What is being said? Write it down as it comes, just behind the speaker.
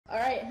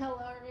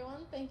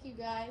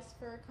guys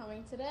for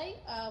coming today.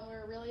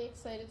 We're really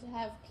excited to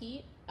have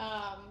Pete.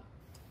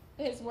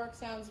 His work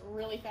sounds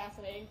really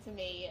fascinating to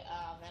me,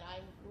 and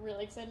I'm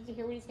really excited to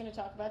hear what he's going to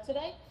talk about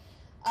today.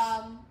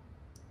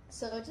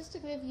 So just to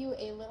give you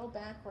a little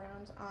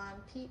background on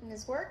Pete and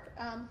his work,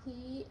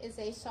 he is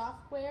a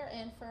software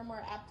and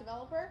firmware app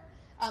developer,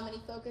 and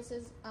he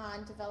focuses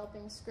on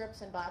developing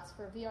scripts and bots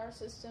for VR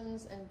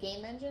systems and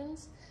game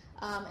engines.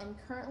 And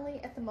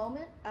currently, at the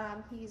moment,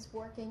 he's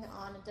working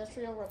on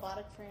industrial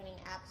robotic training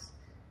apps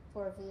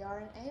for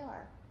VR and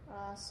AR.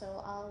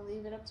 So I'll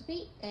leave it up to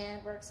Pete,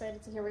 and we're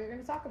excited to hear what you're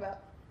going to talk about.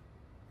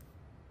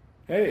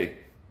 Hey,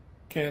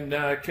 can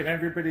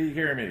everybody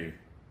hear me?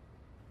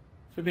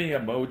 Send me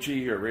an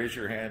emoji or raise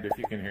your hand if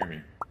you can hear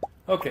me.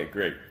 Okay,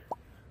 great.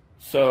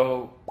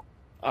 So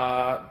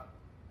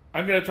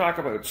I'm going to talk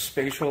about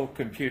spatial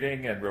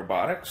computing and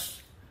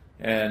robotics,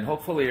 and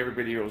hopefully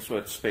everybody knows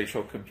what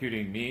spatial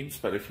computing means,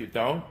 but if you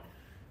don't,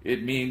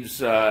 it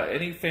means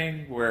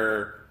anything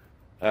where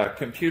a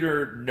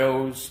computer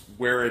knows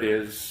where it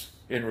is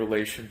in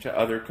relation to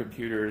other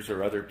computers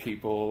or other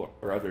people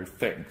or other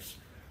things.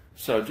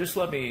 So just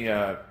let me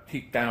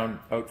peek down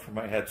out from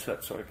my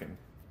headset so I can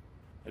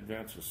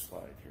advance a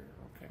slide here.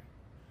 Okay.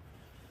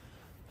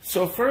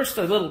 So first,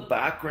 a little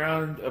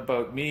background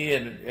about me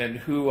and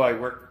who I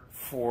work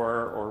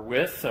for or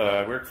with.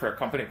 I work for a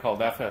company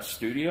called FS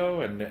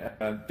Studio, and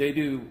they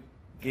do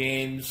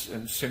games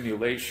and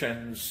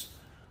simulations.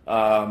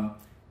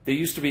 They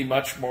used to be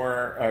much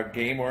more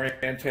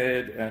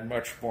game-oriented and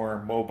much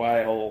more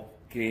mobile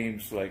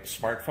games like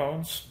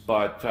smartphones,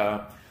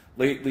 but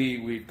lately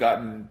we've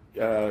gotten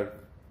to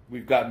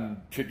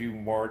do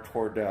more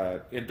toward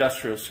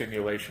industrial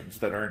simulations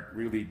that aren't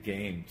really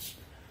games.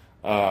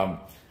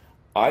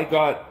 I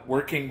got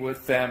working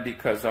with them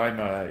because I'm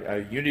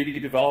a Unity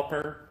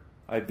developer.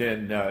 I've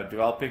been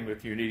developing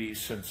with Unity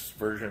since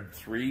version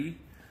 3,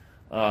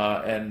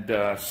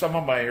 and some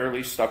of my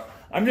early stuff.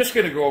 I'm just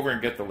going to go over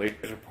and get the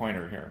laser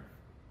pointer here.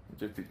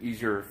 It's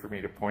easier for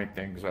me to point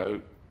things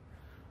out.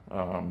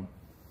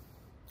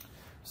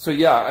 So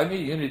yeah, I'm a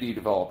Unity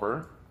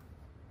developer,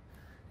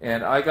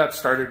 and I got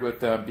started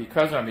with them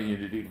because I'm a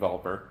Unity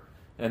developer.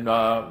 And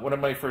one of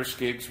my first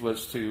gigs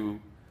was to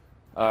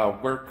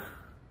work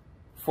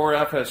for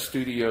FS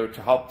Studio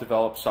to help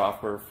develop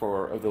software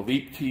for the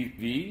Leap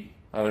TV.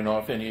 I don't know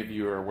if any of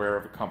you are aware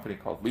of a company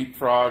called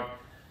Leapfrog.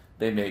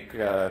 They make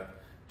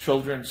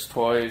children's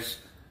toys.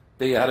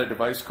 They had a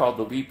device called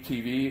the Leap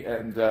TV,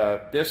 and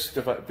this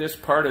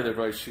part of the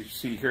device you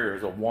see here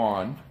is a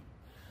wand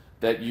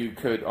that you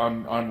could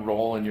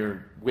unroll, and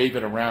you're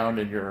waving around,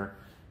 and your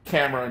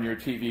camera on your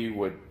TV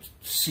would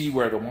see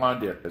where the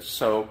wand is.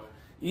 So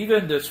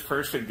even this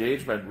first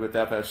engagement with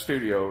FS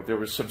Studio, there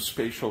was some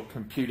spatial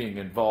computing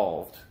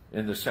involved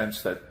in the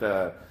sense that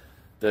the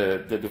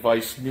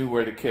device knew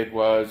where the kid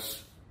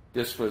was.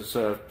 This was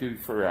due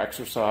for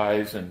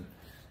exercise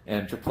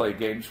and to play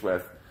games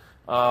with.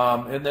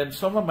 And then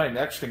some of my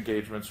next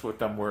engagements with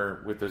them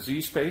were with the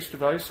Z-Space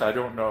device. I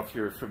don't know if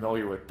you're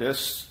familiar with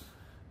this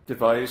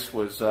device.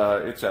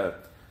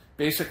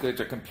 Basically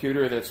it's a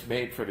computer that's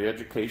made for the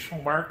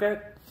educational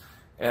market,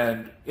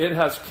 and it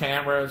has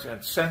cameras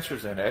and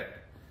sensors in it,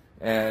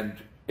 and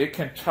it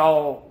can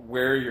tell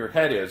where your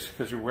head is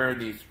because you're wearing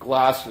these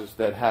glasses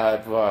that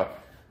have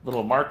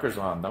little markers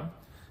on them,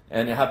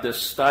 and you have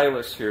this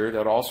stylus here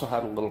that also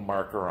had a little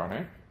marker on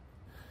it.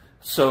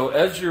 So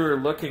as you're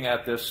looking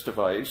at this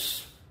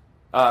device,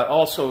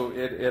 also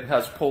it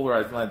has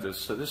polarized lenses.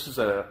 So this is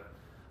a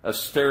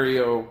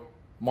stereo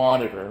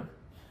monitor,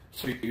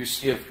 so you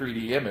see a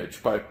 3D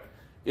image, but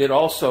it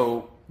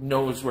also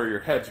knows where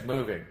your head's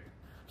moving.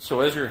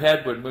 So as your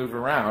head would move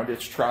around,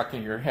 it's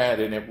tracking your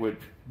head, and it would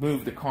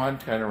move the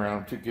content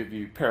around to give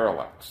you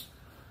parallax.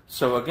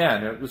 So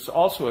again, it was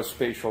also a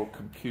spatial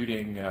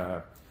computing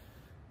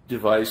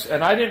device.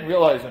 And I didn't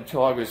realize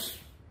until I was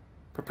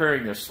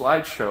preparing this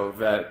slideshow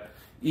that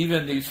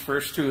even these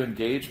first two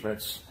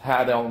engagements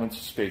had elements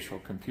of spatial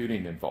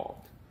computing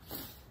involved.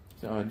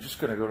 So I'm just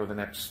going to go to the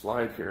next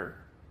slide here.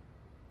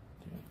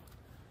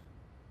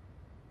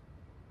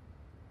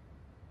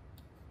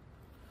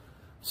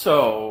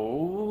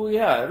 So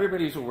yeah,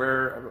 everybody's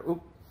aware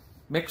of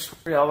mixed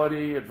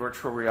reality and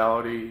virtual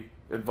reality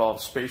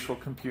involves spatial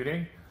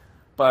computing,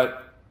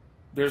 but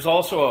there's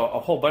also a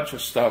whole bunch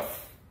of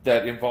stuff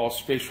that involves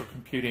spatial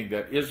computing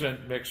that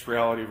isn't mixed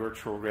reality,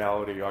 virtual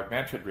reality,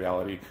 augmented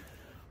reality.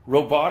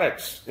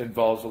 Robotics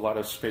involves a lot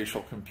of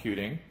spatial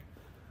computing.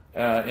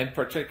 In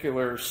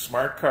particular,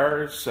 smart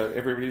cars.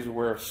 Everybody's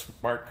aware of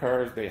smart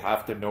cars. They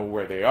have to know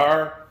where they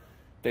are.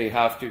 They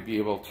have to be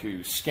able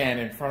to scan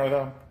in front of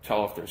them,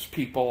 tell if there's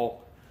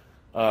people.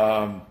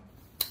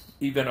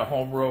 Even a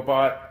home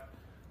robot.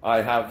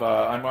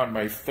 I'm on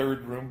my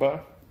third Roomba,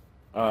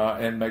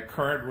 and my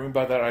current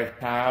Roomba that I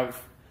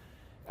have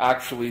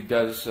actually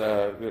does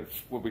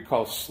what we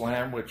call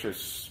SLAM, which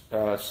is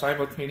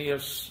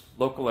simultaneous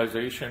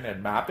localization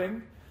and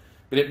mapping.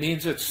 But it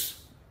means it's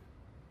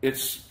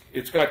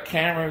got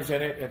cameras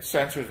in it and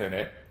sensors in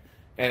it,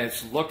 and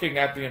it's looking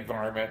at the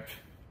environment,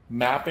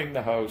 mapping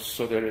the house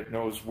so that it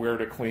knows where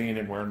to clean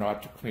and where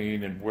not to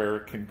clean and where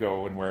it can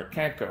go and where it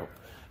can't go.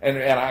 And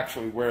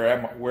actually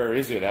where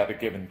is it at a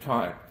given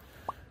time.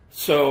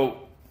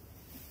 So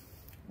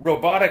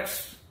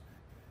robotics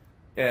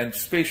and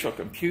spatial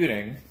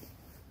computing,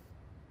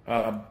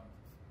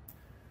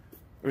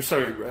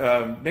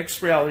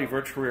 mixed reality,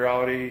 virtual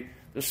reality,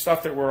 the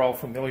stuff that we're all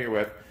familiar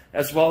with,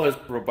 as well as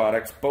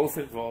robotics, both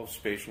involve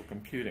spatial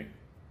computing.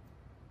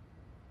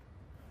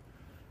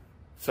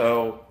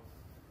 So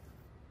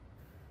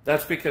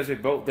that's because they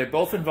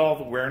both involve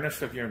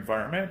awareness of your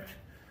environment,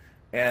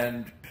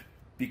 and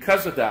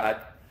because of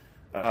that,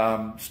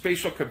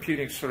 spatial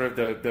computing is sort of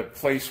the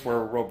place where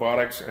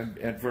robotics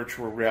and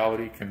virtual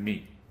reality can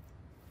meet.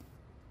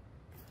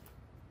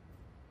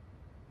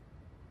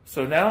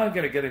 So now I'm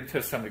going to get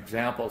into some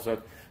examples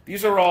of,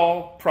 these are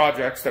all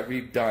projects that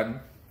we've done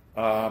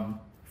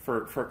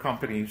for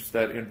companies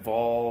that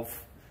involve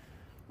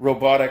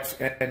robotics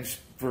and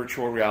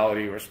virtual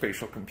reality or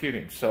spatial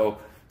computing. So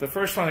the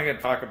first one I'm going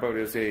to talk about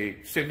is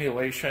a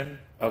simulation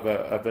of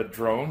a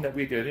drone that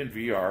we did in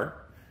VR.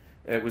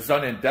 It was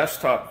done in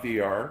desktop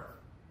VR,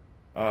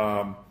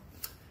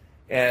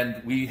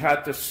 and we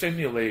had to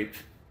simulate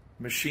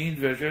machine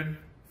vision,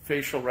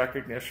 facial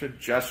recognition,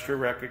 gesture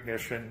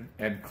recognition,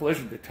 and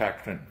collision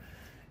detection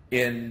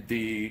in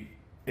the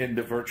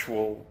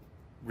virtual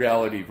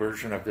reality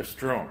version of this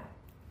drone.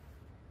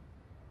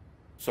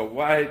 So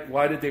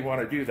why did they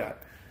want to do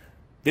that?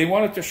 They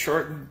wanted to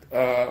shorten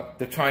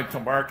the time to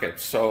market.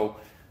 So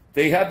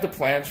they had the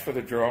plans for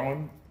the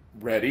drone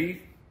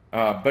ready,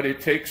 but it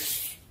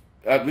takes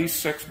at least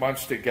 6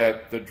 months to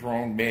get the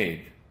drone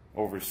made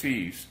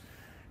overseas.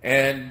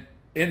 And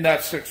in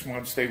that 6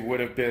 months, they would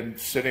have been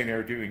sitting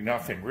there doing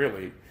nothing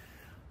really.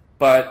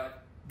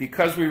 But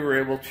because we were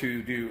able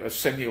to do a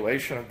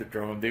simulation of the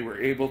drone, they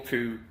were able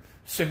to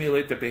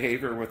simulate the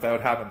behavior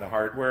without having the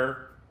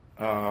hardware.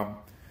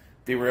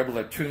 They were able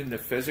to tune the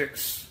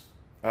physics,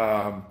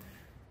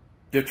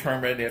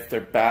 determine if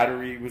their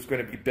battery was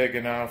going to be big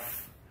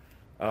enough.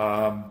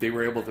 They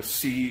were able to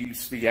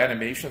seize the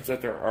animations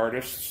that their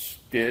artists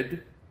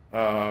did,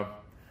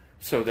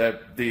 so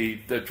that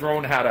the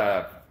drone had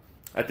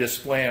a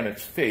display on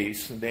its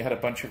face, and they had a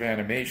bunch of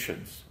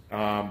animations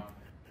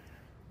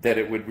that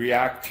it would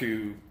react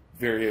to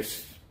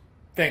various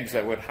things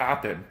that would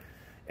happen.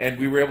 And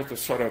we were able to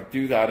sort of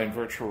do that in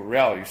virtual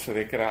reality so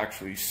they could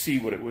actually see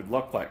what it would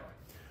look like.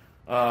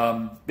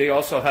 They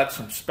also had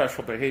some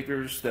special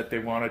behaviors that they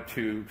wanted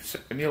to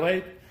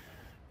simulate.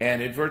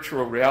 And in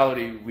virtual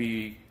reality,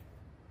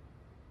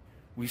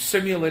 we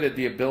simulated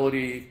the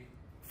ability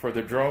for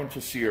the drone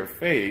to see your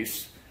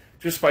face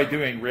just by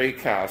doing ray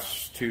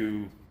casts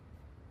to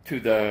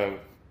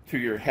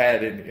your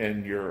head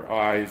and your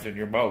eyes and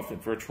your mouth in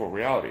virtual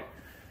reality.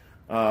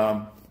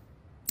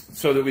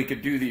 So that we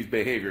could do these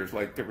behaviors.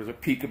 Like there was a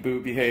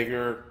peekaboo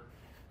behavior.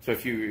 So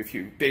if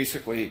you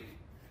basically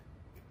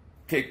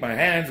take my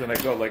hands and I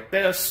go like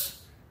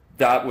this,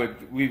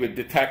 we would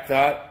detect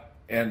that,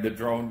 and the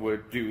drone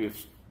would do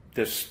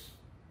this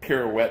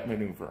pirouette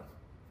maneuver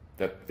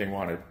that they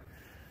wanted.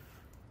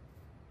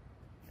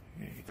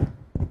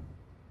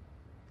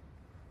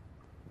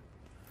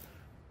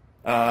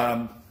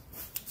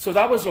 So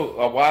that was a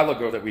while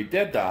ago that we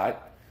did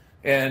that,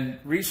 and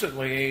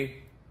recently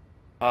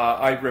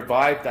I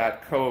revived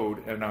that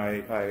code and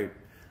I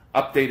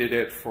updated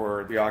it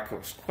for the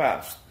Oculus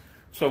Quest.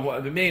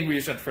 So the main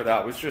reason for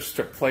that was just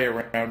to play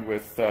around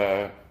with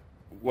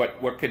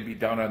what can be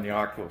done on the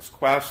Oculus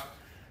Quest,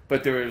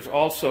 but there is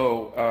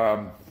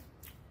also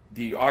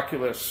the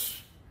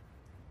Oculus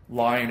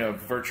line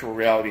of virtual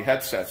reality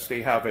headsets.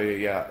 They have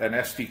an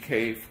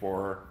SDK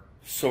for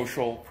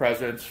social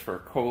presence, for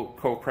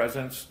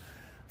co-presence.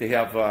 They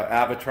have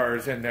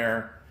avatars in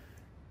there.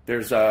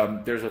 There's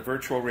a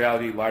virtual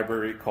reality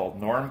library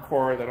called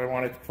Normcore that I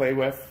wanted to play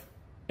with,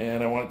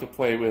 and I wanted to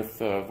play with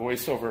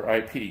voice over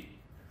IP.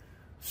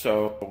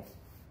 So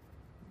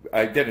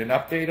I did an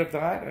update of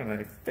that, and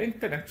I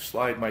think the next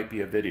slide might be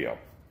a video.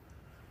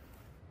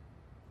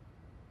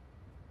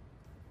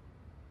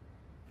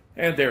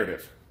 And there it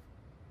is.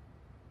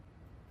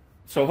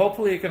 So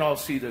hopefully you can all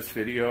see this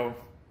video.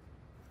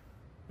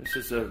 This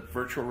is a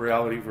virtual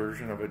reality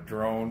version of a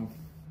drone.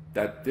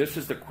 This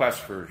is the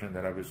Quest version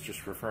that I was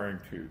just referring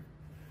to.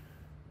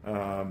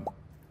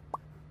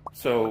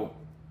 So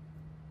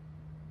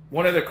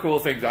one of the cool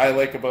things I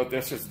like about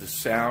this is the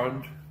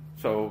sound.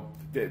 So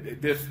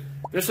this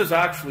is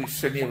actually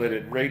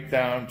simulated right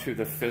down to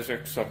the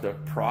physics of the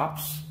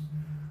props.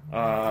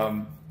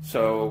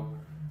 So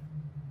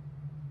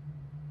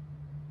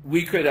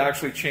we could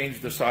actually change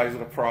the size of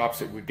the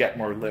props. It would get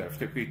more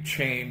lift. If we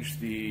change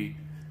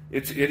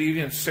it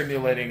even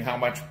simulating how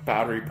much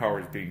battery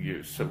power is being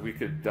used. So we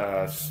could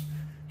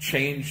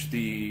change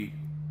the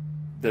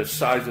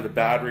size of the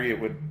battery.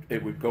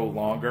 It would go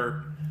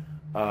longer.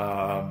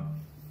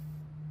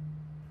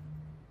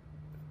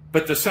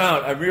 But the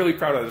sound, I'm really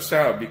proud of the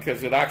sound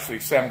because it actually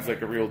sounds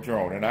like a real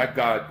drone. And I've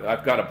got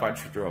a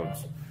bunch of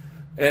drones.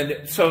 And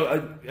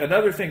so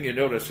another thing you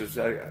notice is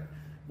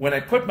when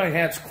I put my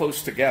hands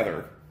close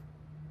together,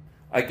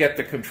 I get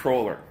the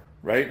controller.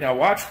 Right? Now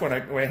watch when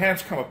my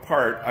hands come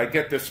apart, I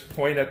get this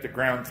point at the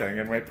ground thing,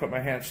 and when I put my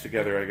hands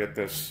together, I get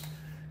this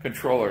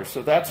controller.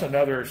 So that's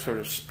another sort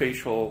of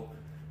spatial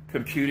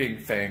computing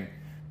thing.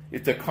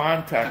 It's the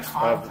context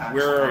of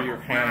where are your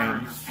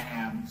hands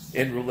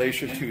in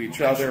relation to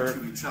each other,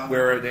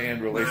 where are they in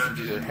relation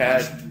to your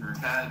head.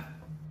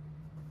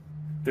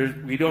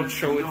 We don't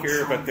show it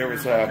here, but there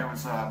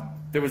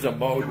was a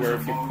mode where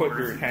if you put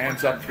your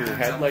hands up to your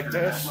head like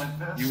this,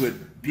 you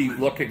would be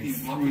looking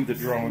through the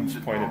drone's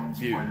point of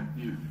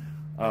view.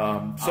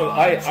 So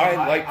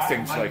I like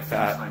things like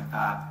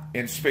that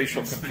in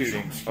spatial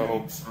computing.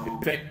 So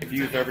if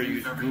you've ever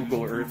used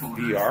Google Earth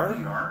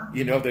VR,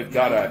 you know they've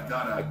got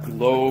a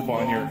globe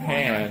on your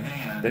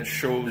hand that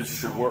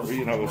shows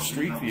the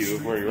street view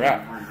of where you're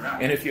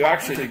at. And if you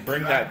actually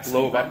bring that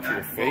globe up to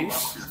your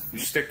face, you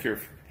stick your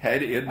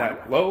head in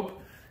that globe,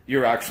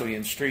 you're actually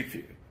in street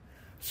view.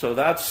 So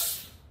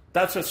that's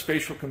a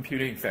spatial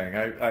computing thing.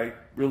 I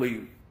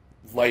really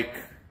like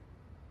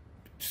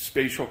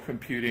spatial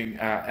computing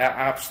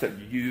apps that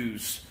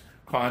use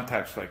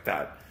context like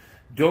that.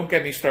 Don't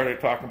get me started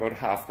talking about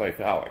Half-Life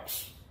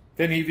Alyx.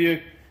 Any of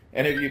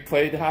you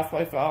played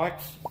Half-Life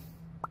Alyx?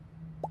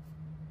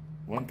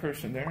 One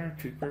person there,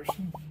 two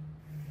persons,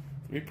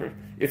 three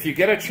persons. If you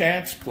get a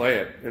chance, play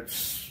it.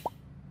 It's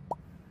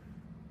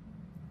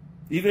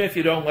even if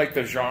you don't like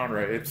the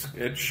genre,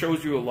 it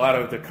shows you a lot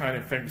of the kind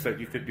of things that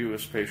you could do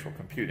with spatial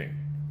computing.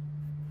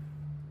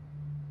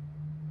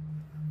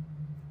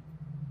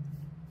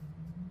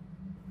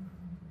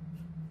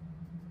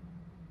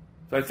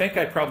 So I think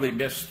I probably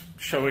missed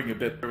showing a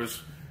bit. There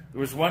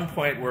was one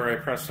point where I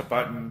pressed a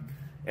button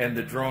and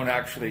the drone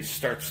actually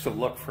starts to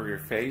look for your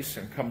face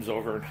and comes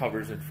over and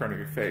hovers in front of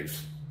your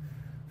face.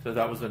 So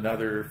that was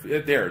another,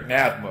 there,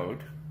 nav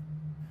mode.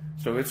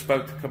 So it's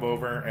about to come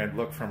over and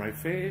look for my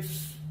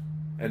face,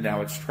 and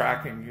now it's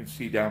tracking. You can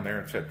see down there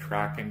it said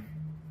tracking.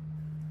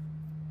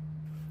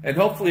 And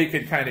hopefully you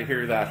can kind of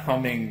hear that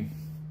humming,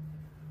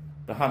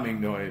 the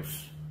humming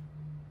noise.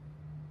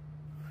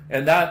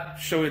 And that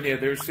showing you,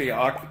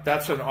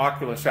 that's an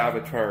Oculus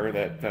avatar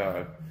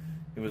that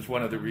it was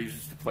one of the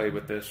reasons to play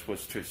with this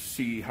was to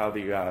see how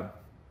the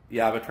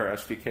Avatar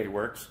SDK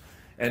works.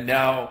 And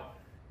now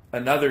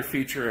another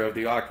feature of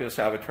the Oculus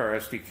Avatar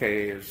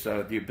SDK is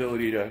the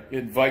ability to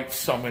invite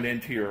someone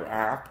into your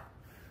app.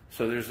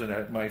 So there's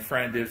my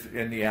friend is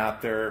in the app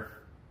there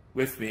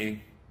with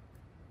me.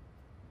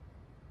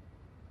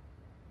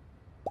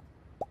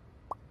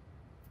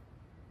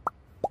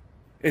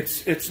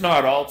 It's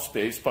not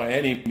Altspace by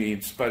any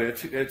means, but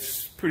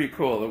it's pretty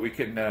cool that we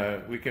can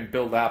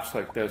build apps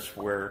like this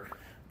where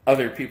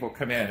other people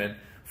come in. And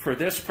for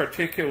this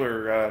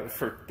particular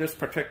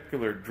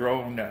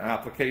drone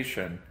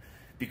application,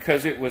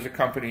 because it was a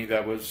company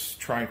that was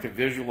trying to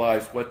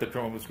visualize what the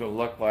drone was going to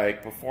look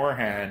like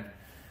beforehand,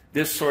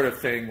 this sort of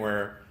thing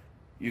where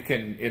you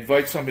can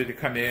invite somebody to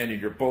come in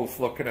and you're both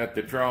looking at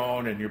the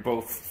drone and you're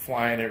both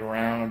flying it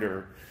around,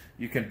 or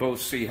you can both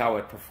see how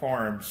it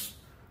performs.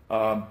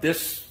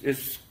 This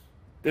is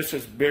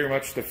very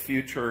much the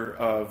future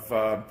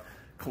of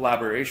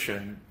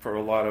collaboration for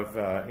a lot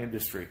of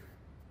industry.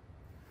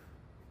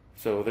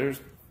 So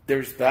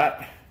there's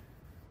that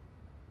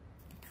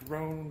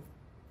drone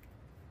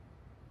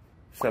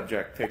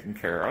subject taken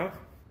care of.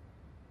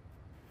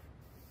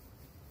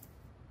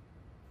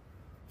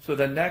 So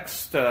the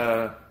next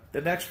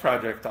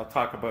project I'll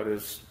talk about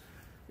is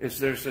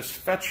there's this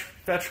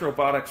Fetch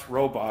Robotics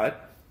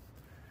robot.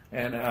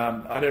 And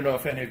I don't know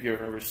if any of you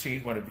have ever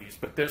seen one of these,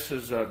 but this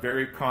is a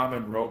very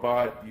common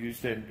robot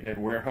used in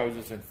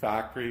warehouses and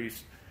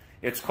factories.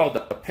 It's called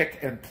a pick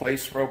and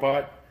place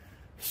robot.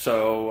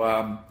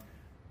 So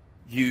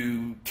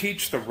you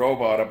teach the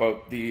robot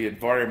about the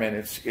environment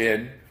it's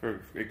in,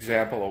 for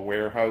example, a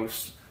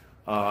warehouse.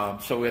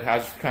 So it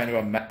has kind of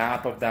a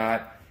map of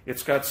that.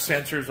 It's got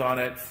sensors on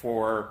it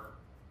for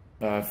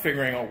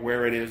figuring out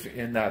where it is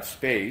in that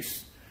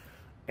space.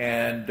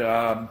 And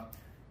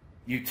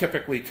you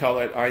typically tell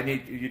it, I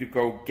need you to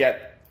go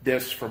get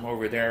this from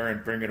over there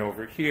and bring it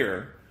over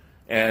here.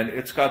 And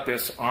it's got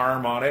this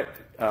arm on it,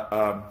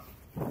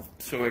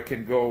 so it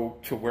can go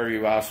to where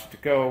you ask it to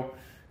go.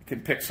 It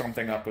can pick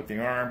something up with the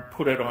arm,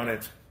 put it on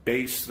its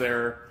base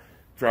there,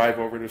 drive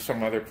over to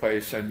some other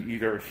place, and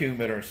either a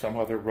human or some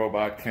other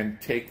robot can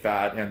take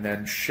that and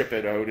then ship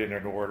it out in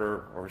an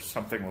order or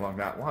something along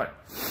that line.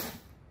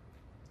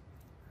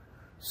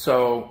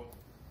 So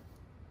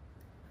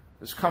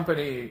this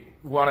company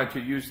wanted to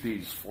use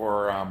these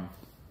for,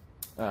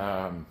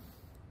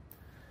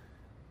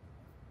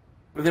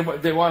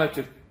 they wanted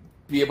to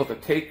be able to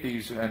take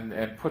these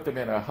and put them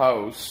in a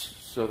house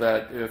so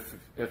that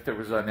if there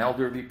was an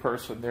elderly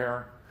person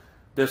there,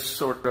 this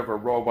sort of a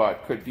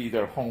robot could be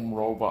their home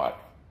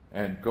robot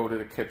and go to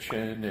the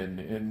kitchen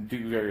and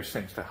do various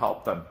things to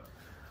help them.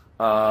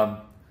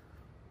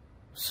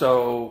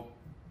 So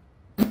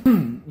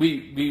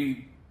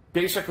we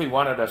basically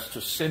wanted us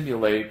to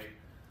simulate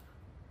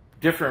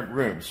different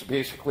rooms,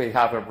 basically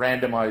have a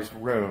randomized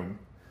room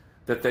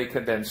that they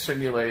could then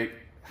simulate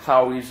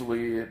how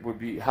easy it would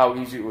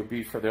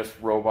be for this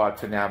robot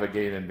to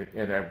navigate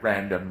in a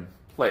random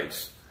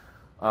place.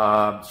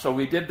 So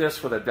we did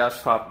this with a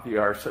desktop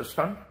VR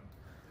system.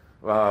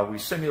 We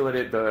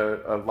simulated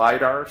a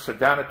LiDAR. So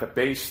down at the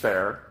base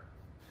there,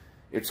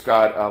 it's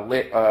got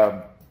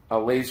a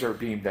laser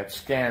beam that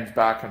scans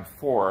back and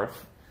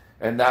forth,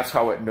 and that's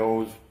how it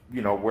knows,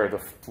 where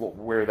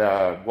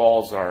the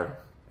walls are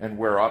and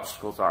where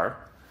obstacles are.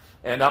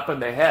 And up in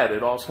the head,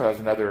 it also has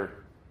another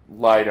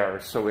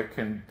LiDAR, so it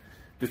can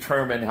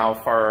determine how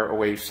far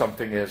away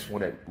something is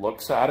when it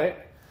looks at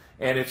it.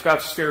 And it's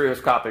got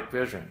stereoscopic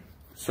vision,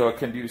 so it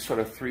can do sort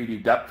of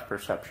 3D depth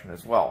perception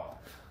as well.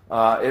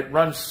 It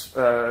runs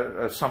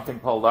something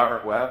called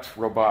ROS,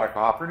 Robotic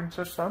Operating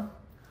System.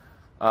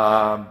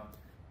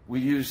 We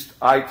used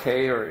IK,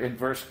 or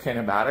inverse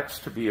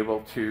kinematics, to be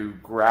able to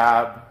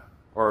grab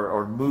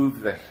or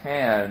move the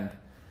hand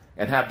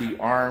and have the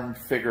arm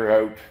figure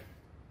out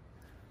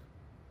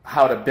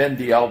how to bend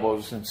the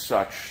elbows and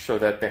such so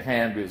that the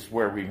hand is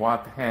where we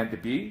want the hand to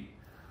be.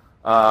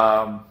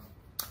 And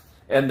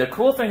the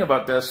cool thing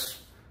about this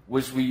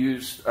was we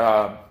used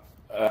a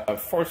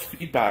force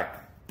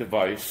feedback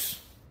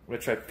device,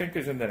 which I think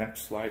is in the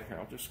next slide here.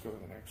 I'll just go to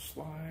the next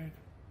slide.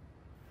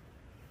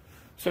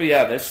 So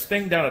yeah, this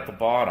thing down at the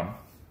bottom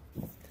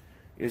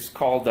is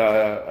called,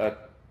 I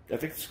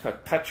think it's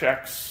called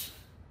TouchX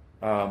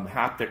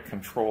haptic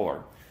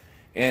controller.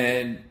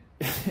 And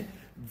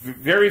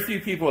very few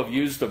people have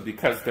used them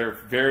because they're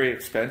very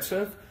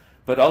expensive.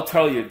 But I'll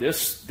tell you,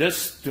 this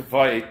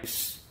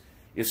device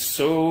is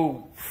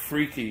so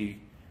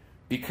freaky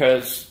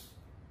because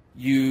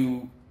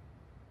you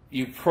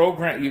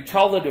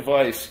tell the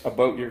device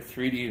about your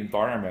 3D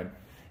environment,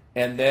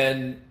 and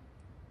then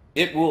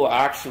it will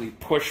actually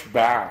push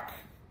back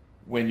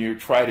when you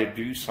try to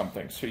do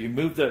something. So you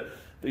move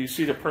you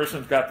see the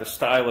person's got the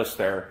stylus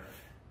there.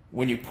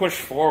 When you push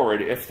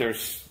forward, if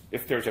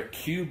there's a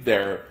cube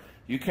there,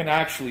 you can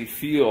actually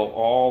feel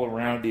all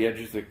around the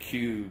edges of the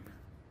cube,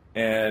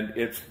 and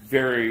it's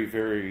very,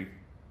 very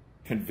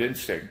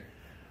convincing.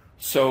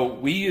 So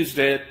we used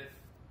it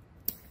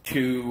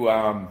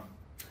to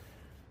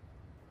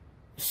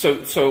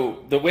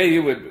so the way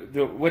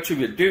what you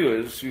would do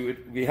is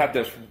we had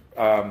this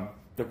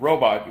the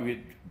robot. You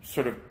would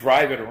sort of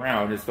drive it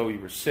around as though you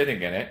were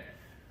sitting in it.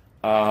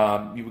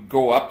 You would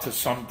go up to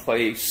some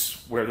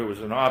place where there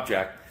was an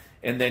object,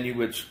 and then you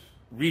would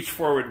reach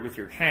forward with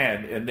your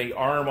hand, and the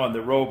arm on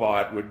the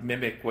robot would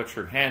mimic what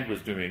your hand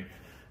was doing.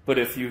 But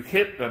if you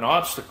hit an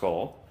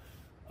obstacle,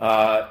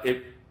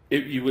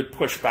 you would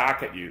push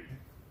back at you.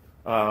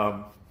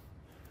 So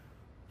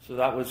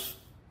that was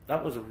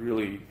a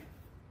really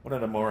one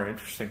of the more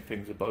interesting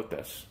things about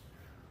this.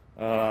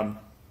 Next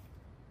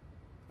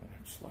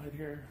slide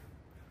here.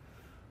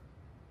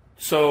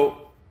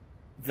 So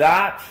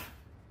that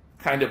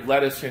kind of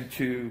led us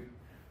into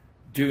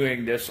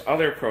doing this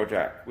other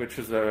project, which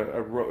is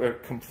a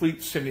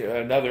complete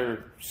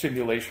another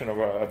simulation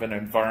of an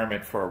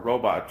environment for a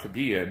robot to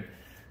be in.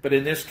 But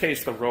in this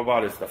case, the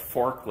robot is the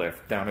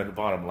forklift down in the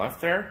bottom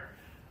left there.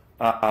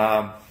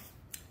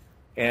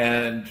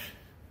 And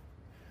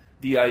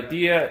the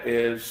idea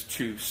is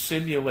to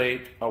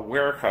simulate a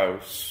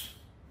warehouse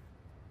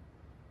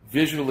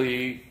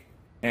visually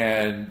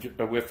and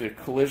with the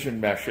collision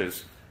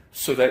meshes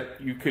so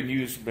that you can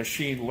use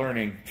machine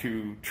learning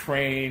to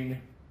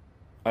train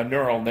a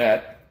neural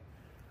net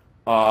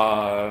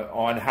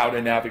on how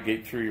to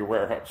navigate through your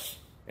warehouse.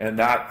 And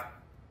that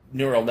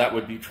neural net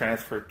would be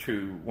transferred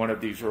to one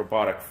of these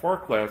robotic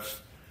forklifts,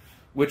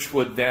 which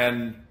would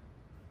then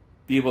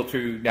be able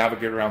to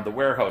navigate around the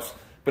warehouse.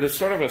 But it's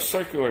sort of a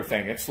circular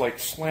thing. It's like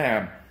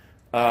SLAM.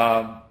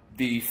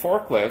 The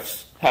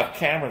forklifts have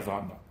cameras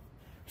on them.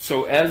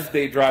 So as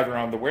they drive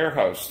around the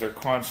warehouse, they're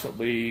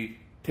constantly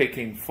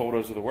taking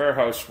photos of the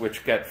warehouse,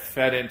 which get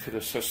fed into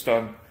the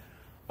system,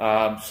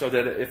 so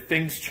that if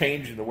things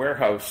change in the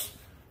warehouse,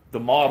 the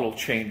model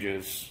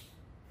changes,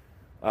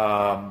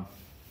 not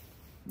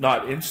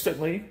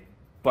instantly,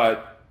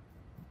 but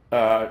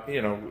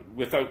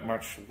without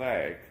much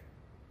lag.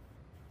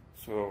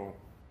 So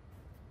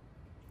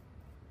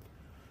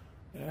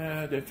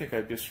I think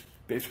I just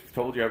basically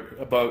told you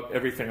about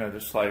everything on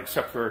this slide,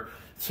 except for,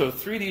 so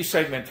 3D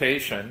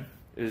segmentation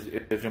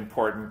is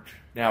important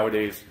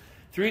nowadays.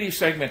 3D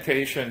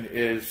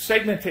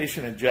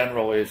segmentation in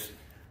general is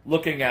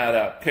looking at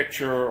a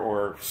picture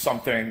or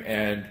something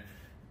and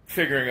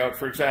figuring out,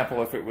 for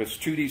example, if it was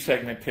 2D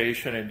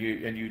segmentation and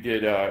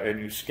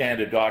you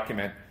scanned a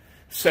document,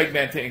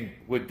 segmenting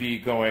would be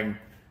going,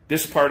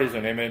 this part is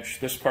an image,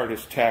 this part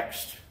is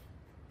text.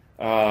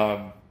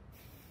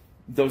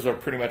 Those are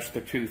pretty much the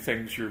two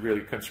things you're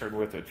really concerned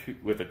with a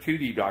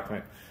 2D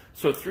document.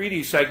 So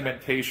 3D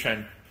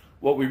segmentation,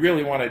 what we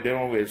really want to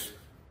do is,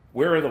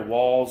 where are the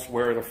walls,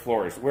 where are the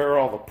floors, where are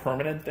all the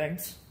permanent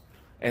things,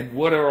 and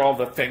what are all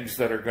the things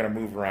that are going to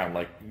move around?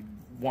 Like, you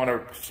want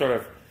to sort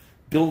of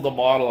build a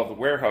model of the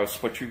warehouse,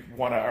 but you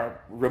want to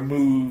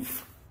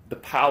remove the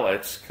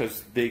pallets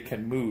because they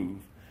can move.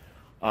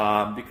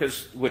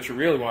 because what you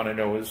really want to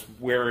know is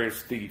where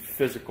is the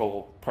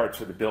physical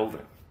parts of the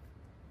building.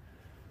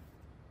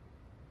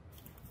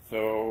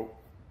 So,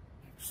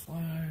 next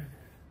slide.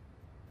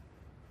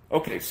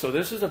 Okay, so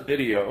this is a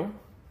video.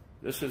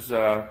 This is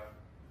a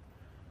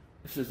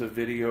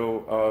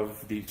video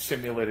of the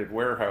simulated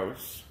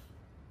warehouse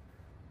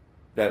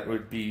that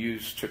would be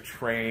used to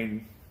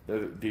train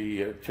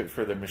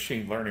for the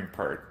machine learning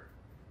part.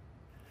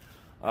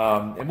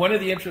 And one of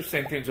the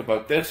interesting things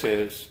about this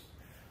is,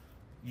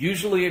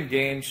 usually in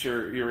games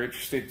you're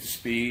interested in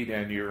speed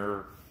and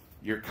you're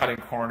cutting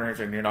corners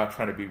and you're not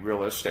trying to be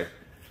realistic.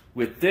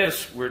 With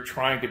this, we're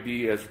trying to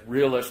be as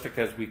realistic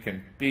as we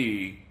can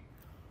be,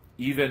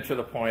 even to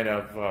the point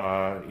of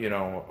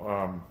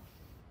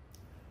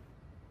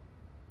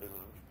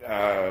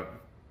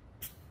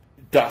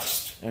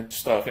dust and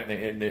stuff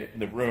in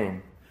the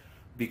room,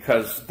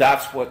 because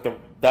that's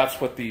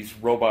what these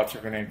robots are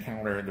going to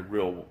encounter in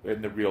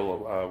the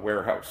real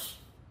warehouse.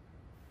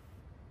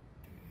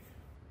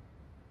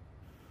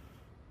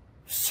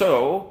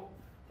 So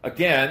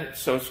again,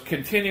 so it's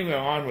continuing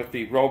on with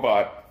the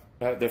robot,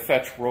 the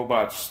fetch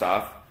robot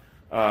stuff.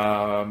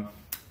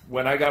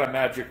 When I got a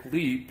Magic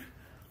Leap,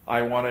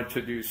 I wanted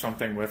to do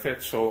something with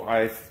it, so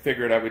I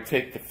figured I would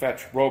take the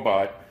fetch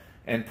robot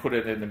and put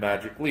it in the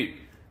Magic Leap.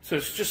 So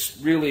it's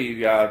just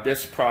really,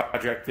 this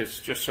project is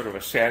just sort of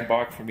a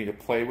sandbox for me to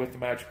play with the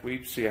Magic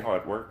Leap, see how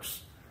it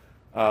works.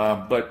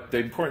 But the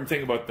important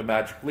thing about the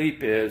Magic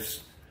Leap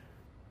is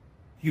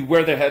you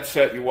wear the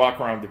headset, you walk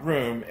around the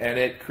room, and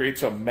it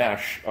creates a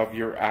mesh of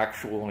your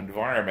actual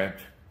environment.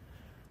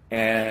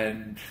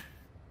 And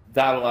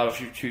that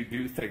allows you to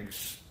do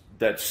things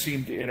that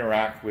seem to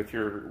interact with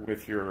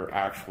your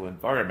actual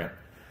environment.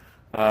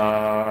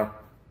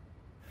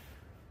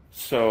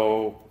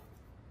 So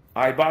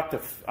I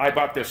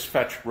bought this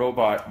fetch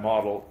robot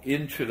model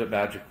into the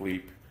Magic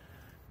Leap,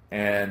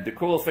 and the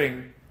cool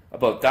thing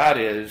about that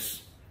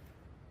is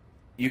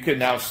you can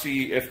now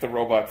see if the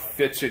robot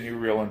fits in your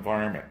real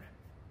environment.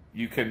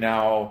 You can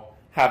now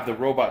have the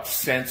robot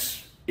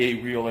sense a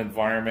real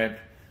environment,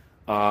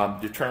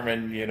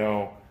 determine, you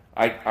know,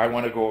 I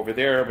want to go over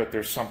there, but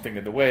there's something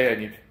in the way, I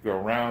need to go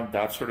around,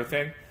 that sort of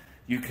thing.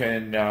 You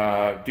can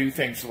do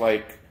things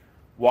like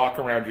walk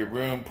around your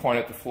room, point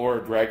at the floor,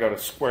 drag out a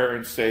square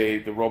and say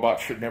the robot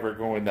should never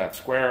go in that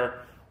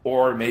square,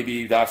 or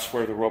maybe that's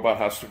where the robot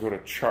has to go to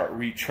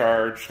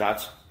recharge,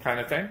 that kind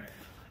of thing.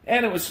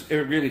 And it was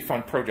a really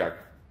fun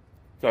project.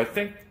 So I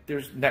think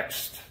there's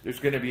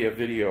going to be a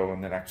video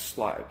in the next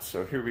slide.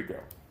 So here we go.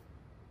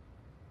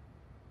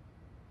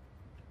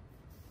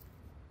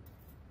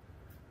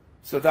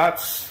 So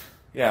that's,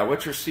 yeah,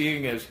 what you're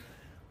seeing is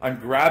I'm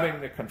grabbing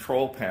the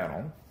control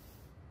panel,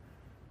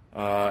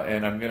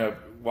 and I'm going to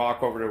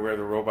walk over to where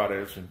the robot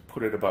is and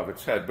put it above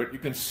its head. But you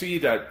can see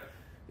that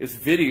it's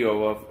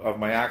video of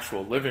my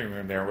actual living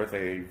room there with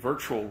a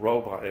virtual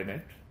robot in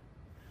it,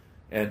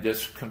 and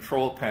this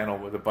control panel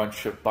with a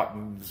bunch of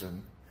buttons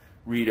and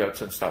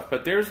readouts and stuff.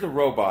 But there's the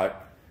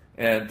robot,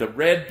 and the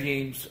red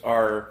beams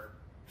are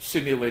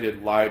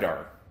simulated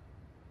LiDAR.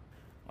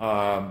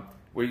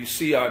 Where you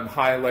see I'm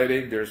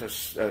highlighting, there's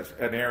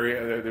an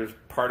area, there's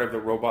part of the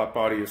robot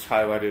body is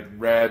highlighted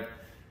red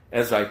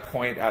as I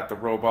point at the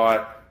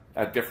robot,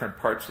 at different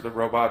parts of the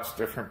robots,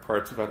 different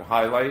parts of it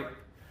highlight.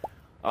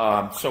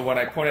 So when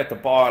I point at the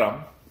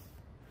bottom,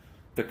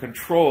 the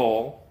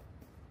control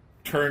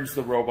turns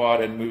the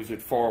robot and moves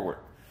it forward.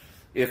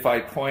 If I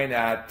point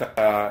at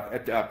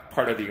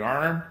part of the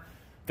arm,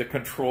 the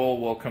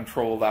control will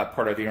control that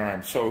part of the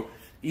arm. So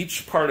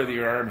each part of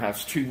the arm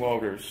has two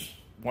motors,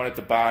 one at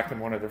the back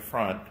and one at the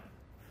front.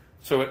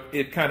 So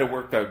it kind of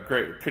worked out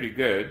pretty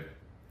good.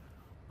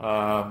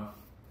 And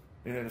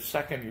in a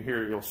second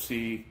here you'll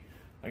see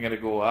I'm going to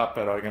go up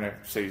and I'm going to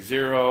say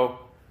 0,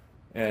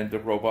 and the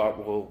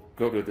robot will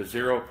go to the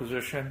 0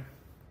 position.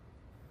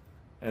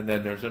 And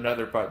then there's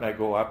another button, I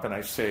go up and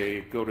I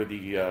say go to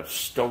the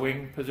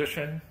stowing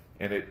position,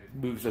 and it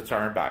moves its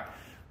arm back.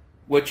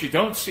 What you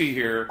don't see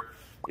here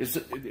is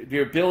the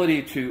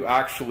ability to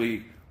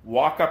actually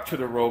walk up to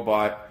the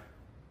robot,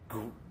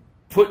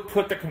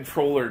 put the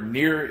controller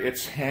near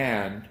its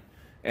hand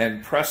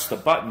and press the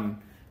button,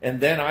 and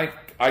then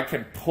I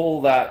can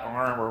pull that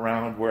arm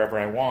around wherever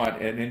I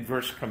want, and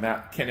inverse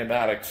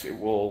kinematics, it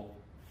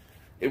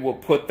will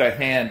put the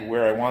hand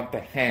where I want the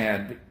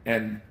hand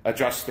and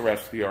adjust the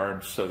rest of the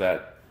arm so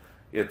that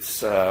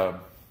it's,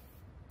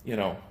 you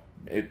know,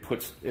 it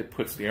puts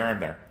the arm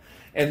there.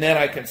 And then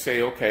I can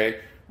say,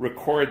 okay,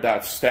 record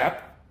that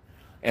step,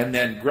 and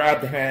then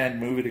grab the hand,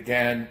 move it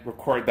again,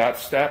 record that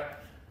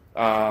step,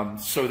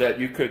 so that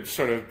you could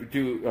sort of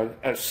do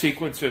a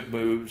sequence of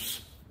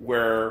moves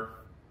where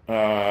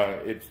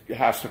it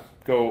has to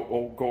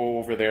go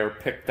over there,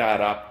 pick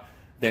that up,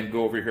 then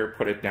go over here,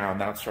 put it down,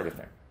 that sort of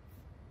thing.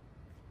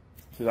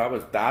 So that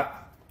was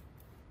that.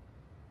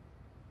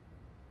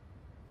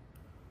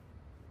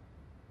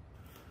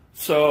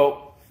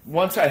 So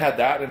once I had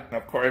that, and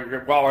of course,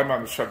 while I'm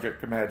on the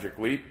subject of Magic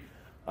Leap,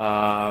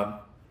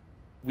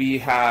 we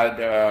had,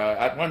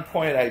 at one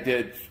point I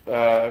did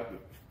a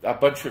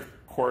bunch of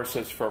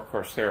courses for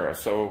Coursera.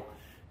 So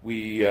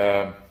we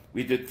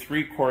did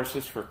 3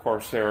 courses for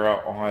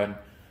Coursera on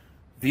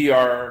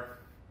VR.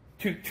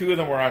 Two of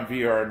them were on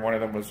VR, and one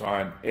of them was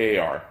on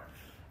AR.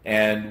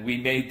 And we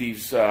made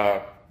these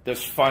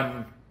this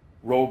fun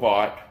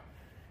robot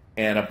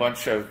and a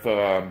bunch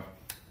of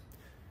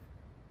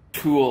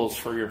tools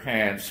for your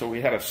hands. So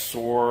we had a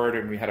sword,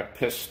 and we had a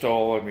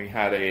pistol, and we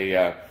had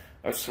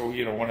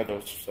one of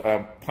those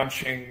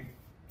punching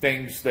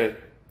things that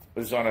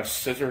was on a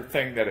scissor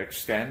thing that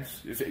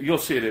extends. You'll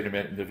see it in a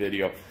minute in the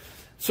video.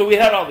 So we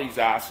had all these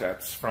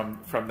assets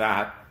from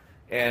that,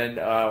 and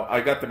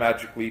I got the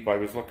Magic Leap. I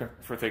was looking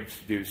for things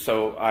to do,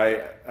 so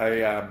I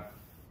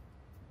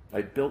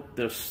built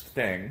this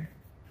thing,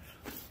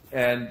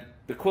 and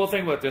the cool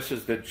thing about this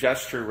is the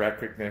gesture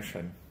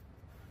recognition,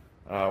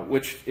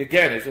 which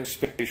again is a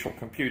spatial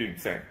computing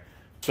thing.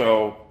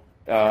 So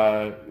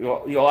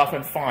you'll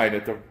often find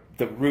at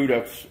the root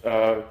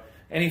of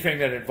anything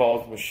that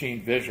involves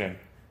machine vision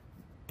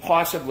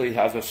possibly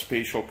has a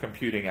spatial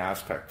computing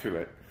aspect to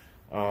it.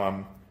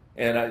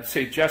 And I'd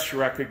say gesture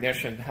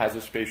recognition has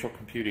a spatial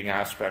computing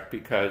aspect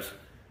because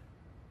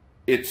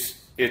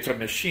it's a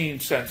machine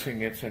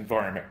sensing its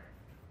environment.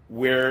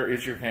 Where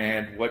is your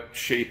hand? What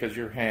shape is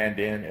your hand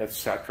in,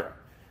 etc.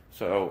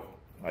 So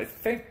I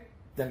think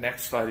the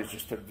next slide is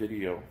just a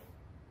video.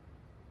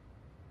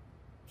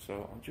 So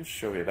I'll just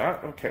show you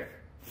that. Okay.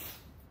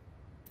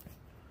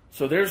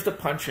 So there's the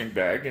punching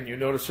bag, and you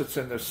notice it's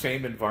in the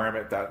same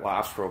environment that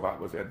last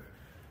robot was in.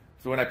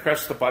 So when I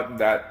press the button,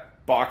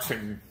 that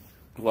boxing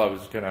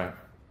glove is going to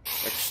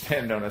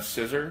extend on a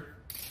scissor.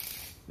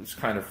 It's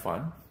kind of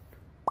fun.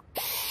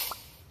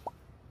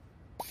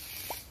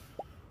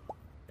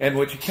 And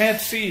what you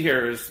can't see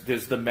here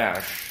is the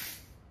mesh,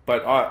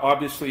 but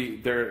obviously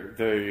there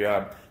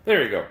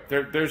you go.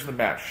 There's the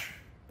mesh.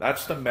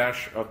 That's the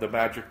mesh of the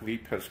Magic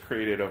Leap has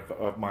created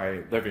of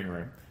my living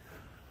room.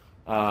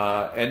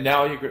 And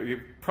now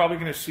you're probably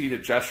going to see the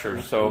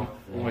gesture. So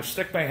I'm going to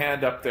stick my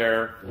hand up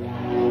there,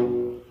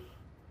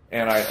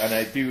 and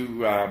I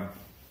do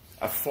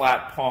a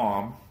flat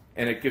palm,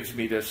 and it gives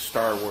me this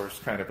Star Wars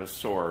kind of a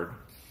sword.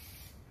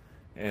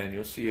 And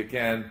you'll see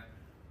again,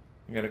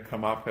 I'm going to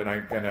come up, and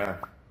I'm going to,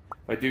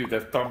 if I do the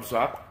thumbs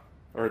up,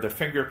 or the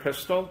finger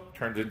pistol,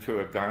 turns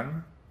into a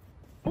gun.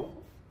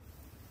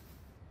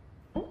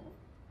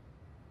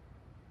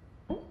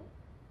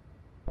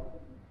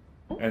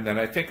 And then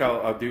I think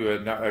I'll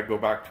go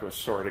back to a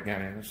sword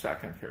again in a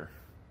second here.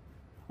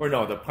 Or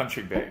no, the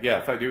punching bag. Yeah,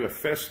 if I do a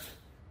fist,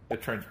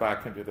 it turns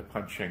back into the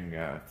punching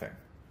thing.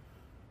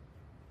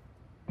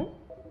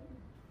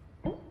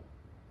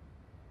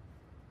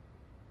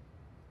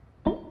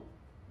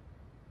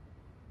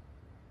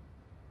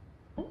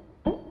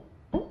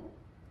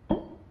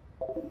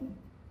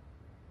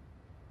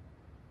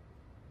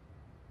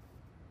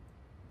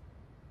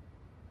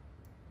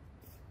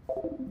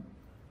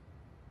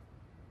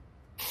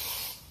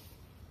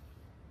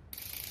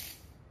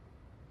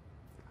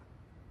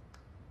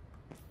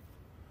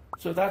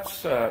 So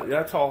that's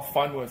all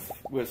fun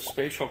with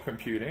spatial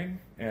computing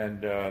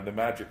and the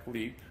Magic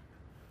Leap.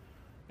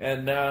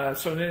 And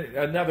so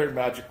another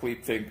Magic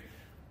Leap thing,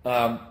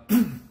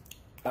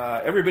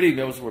 everybody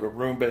knows what a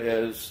Roomba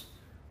is.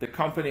 The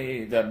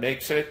company that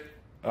makes it,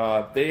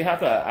 they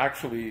have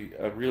actually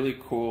a really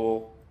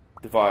cool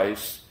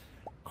device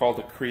called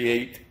the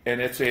Create, and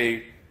it's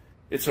a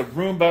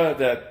Roomba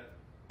that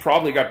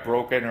probably got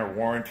broken or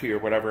warranty or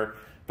whatever,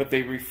 but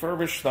they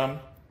refurbish them.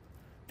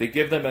 They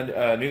give them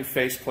a new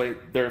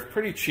faceplate. They're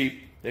pretty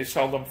cheap. They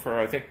sell them for,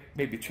 I think,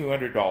 maybe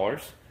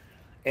 $200.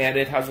 And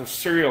it has a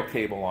serial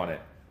cable on it.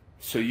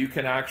 So you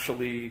can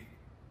actually,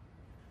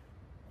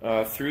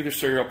 through the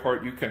serial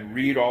port, you can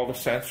read all the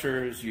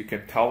sensors. You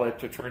can tell it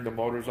to turn the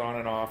motors on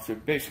and off. So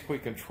basically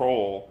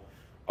control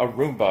a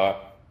Roomba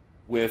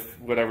with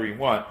whatever you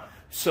want.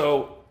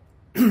 So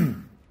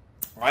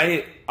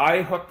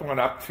I hooked one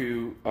up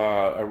to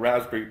a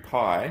Raspberry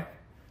Pi.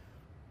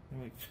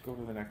 Let me just go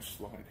to the next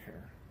slide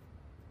here.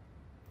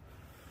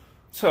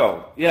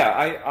 So yeah,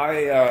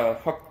 I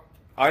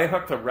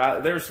hooked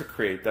there's the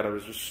Create that I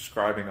was just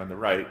describing on the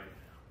right,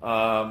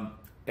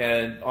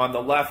 and on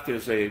the left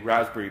is a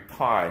Raspberry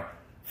Pi.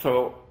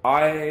 So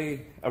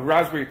a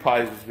Raspberry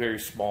Pi is a very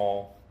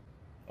small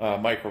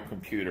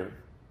microcomputer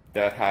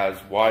that has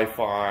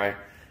Wi-Fi.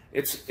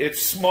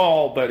 It's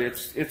small, but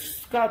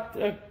it's got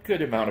a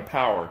good amount of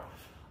power,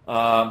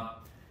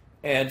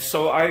 and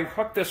so I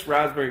hooked this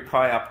Raspberry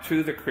Pi up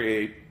to the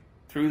Create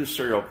through the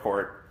serial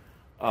port.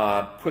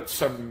 Put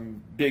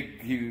some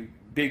big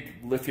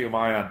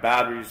lithium-ion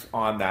batteries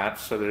on that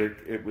so that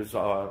it was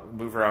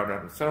move around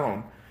on its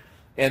own.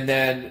 And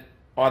then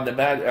on the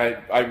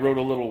I wrote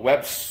a little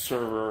web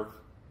server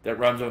that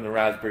runs on the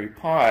Raspberry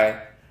Pi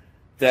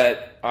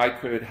that I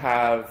could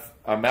have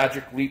a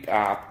Magic Leap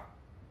app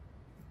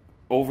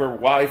over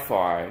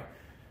Wi-Fi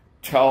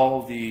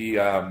tell the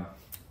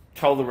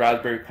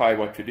Raspberry Pi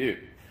what to do.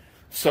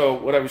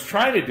 So what I was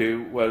trying to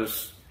do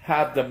was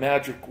have the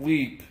Magic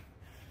Leap.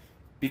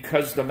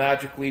 Because the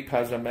Magic Leap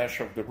has a mesh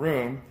of the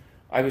room,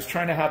 I was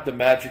trying to have the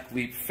Magic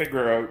Leap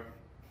figure out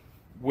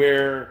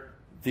where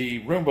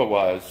the Roomba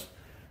was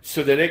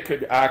so that it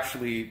could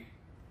actually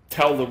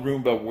tell the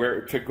Roomba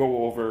where to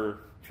go over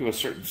to a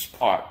certain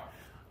spot.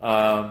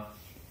 Now,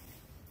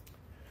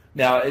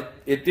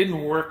 it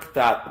didn't work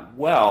that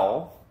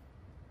well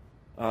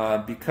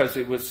because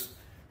it was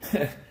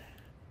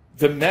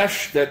the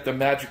mesh that the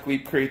Magic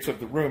Leap creates of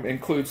the room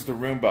includes the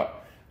Roomba.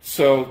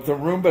 So the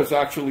Roomba is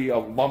actually a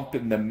lump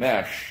in the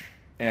mesh,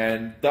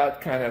 and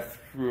that kind of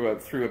threw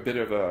a bit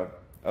of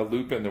a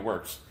loop in the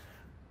works.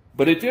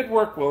 But it did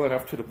work well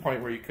enough to the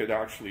point where you could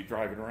actually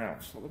drive it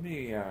around. So let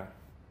me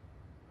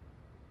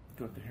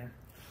go to here.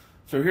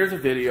 So here's a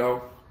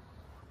video.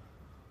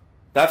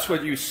 That's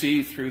what you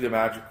see through the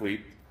Magic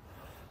Leap.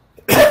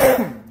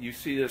 You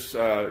see this,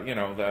 you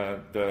know,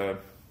 the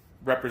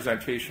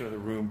representation of the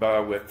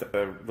Roomba with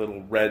the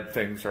little red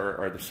things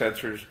are the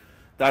sensors.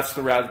 That's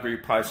the Raspberry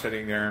Pi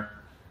sitting there,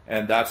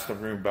 and that's the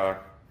Roomba.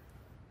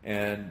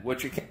 And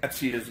what you can't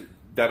see is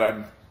that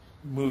I'm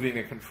moving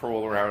the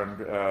control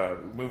around,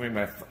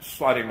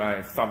 sliding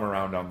my thumb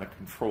around on the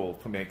control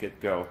to make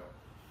it go.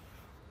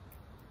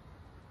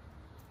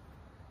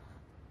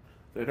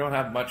 They don't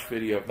have much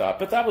video of that,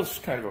 but that was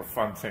kind of a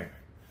fun thing.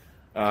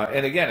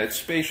 And again, it's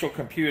spatial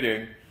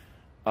computing.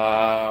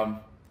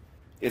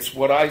 It's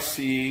what I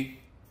see.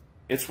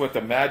 It's what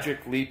the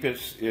Magic Leap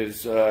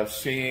is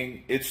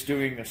seeing. It's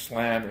doing a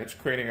slam. It's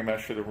creating a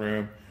mesh of the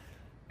room.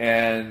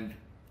 And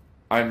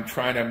I'm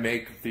trying to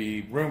make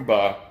the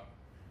Roomba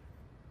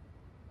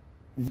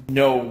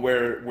know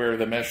where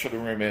the mesh of the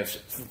room is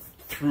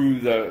through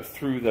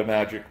the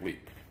Magic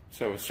Leap.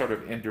 So it's sort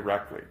of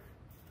indirectly.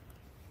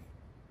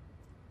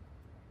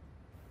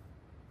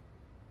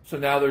 So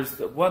now there's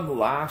one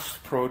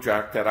last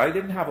project that I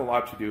didn't have a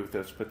lot to do with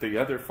this, but the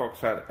other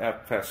folks at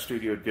FS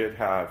Studio did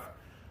have,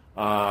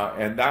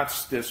 and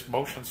that's this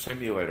motion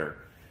simulator,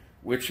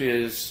 which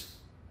is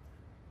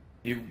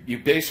you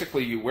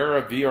basically wear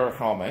a VR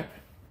helmet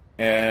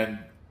and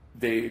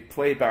they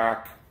play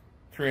back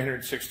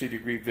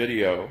 360-degree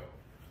video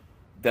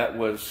that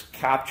was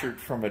captured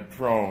from a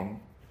drone,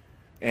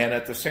 and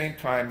at the same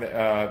time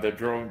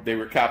they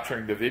were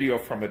capturing the video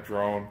from a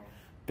drone.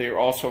 They're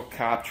also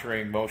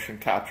capturing motion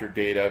capture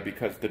data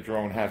because the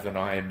drone has an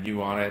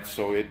IMU on it,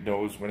 so it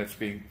knows when it's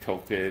being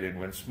tilted and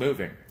when it's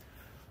moving.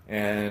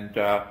 And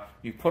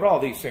you put all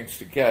these things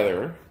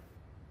together.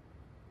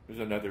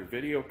 There's another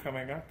video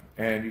coming up,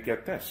 and you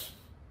get this.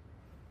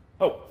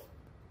 Oh,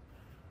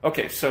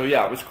 okay, so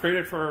yeah, it was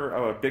created for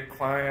a big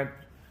client.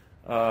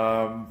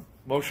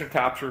 Motion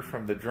capture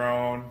from the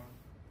drone.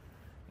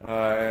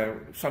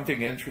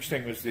 Something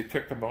interesting was they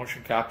took the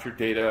motion capture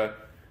data,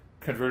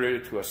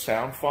 converted it to a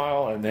sound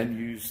file, and then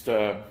used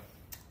sound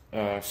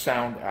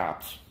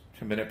apps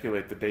to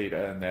manipulate the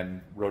data and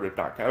then wrote it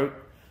back out.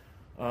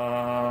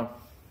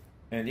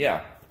 And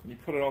yeah, you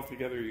put it all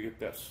together, you get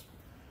this.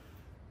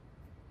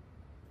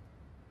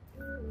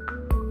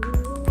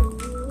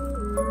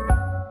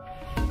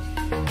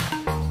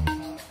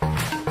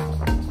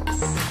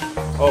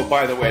 Oh,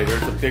 by the way,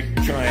 there's a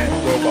big giant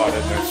robot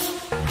in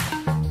this.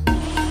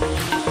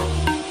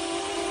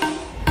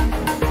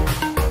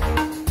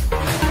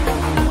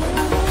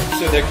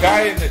 So the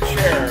guy in the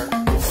chair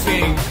is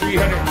seeing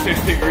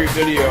 360-degree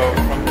video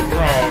from the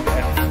drone,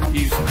 and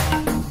he's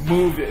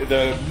moved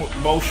the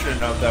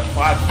motion of the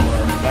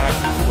platform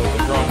matches what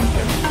the drone is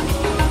doing.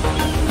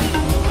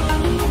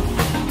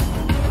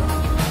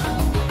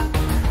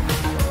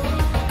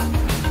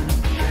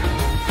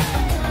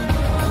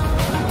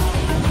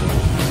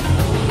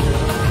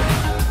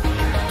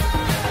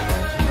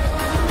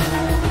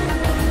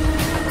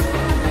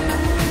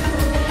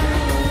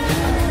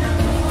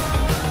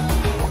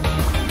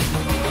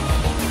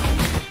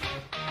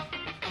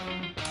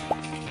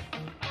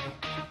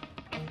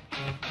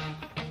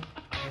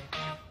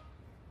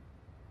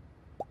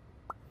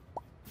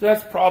 So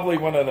that's probably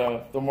one of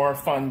the more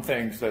fun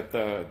things that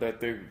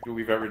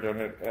we've ever done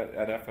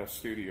at FS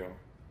Studio.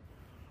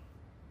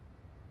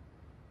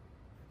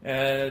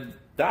 And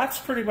that's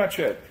pretty much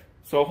it.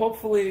 So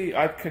hopefully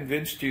I've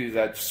convinced you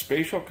that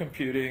spatial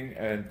computing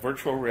and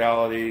virtual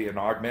reality and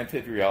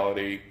augmented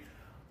reality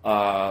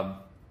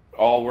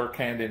all work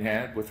hand in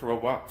hand with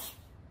robots.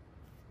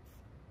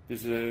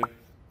 I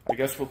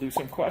guess we'll do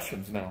some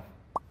questions now.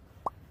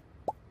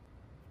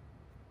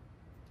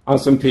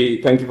 Awesome,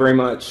 Pete. Thank you very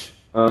much.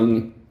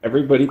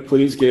 Everybody,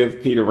 please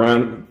give Pete a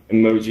round of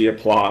emoji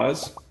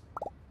applause.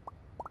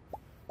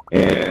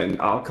 And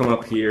I'll come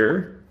up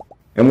here.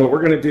 And what we're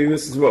going to do,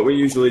 this is what we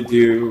usually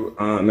do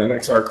at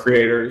XR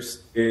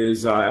Creators,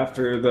 is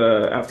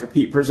after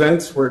Pete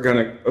presents, we're going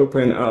to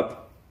open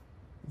up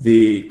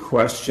the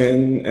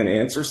question and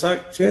answer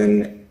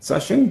session.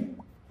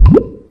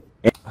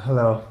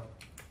 Hello.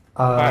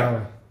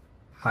 Hi.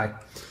 Hi.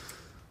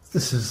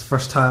 This is the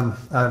first time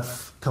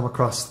I've come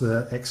across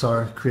the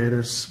XR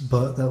Creators,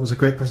 but that was a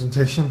great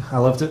presentation. I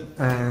loved it,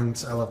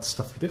 and I love the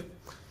stuff you do.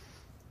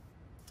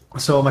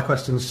 So my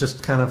question is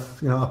just kind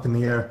of up in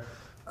the air.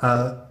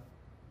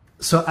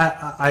 So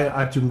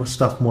I do more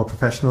stuff more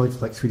professionally for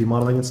like 3D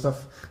modeling and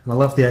stuff, and I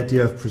love the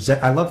idea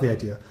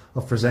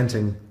of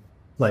presenting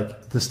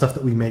like the stuff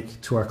that we make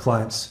to our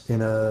clients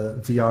in a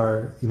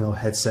VR,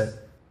 headset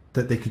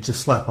that they could just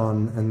slap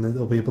on, and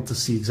they'll be able to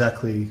see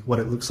exactly what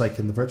it looks like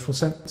in the virtual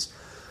sense.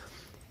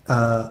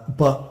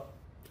 But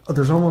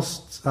there's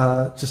almost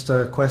just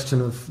a question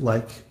of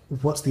like,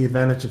 what's the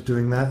advantage of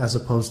doing that as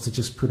opposed to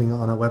just putting it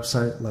on a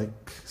website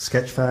like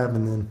Sketchfab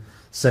and then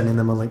sending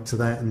them a link to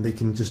that and they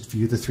can just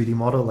view the 3D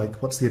model?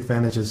 Like, what's the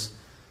advantages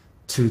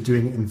to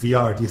doing it in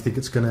VR? Do you think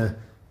it's going to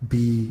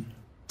be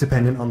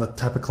dependent on the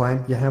type of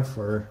client you have,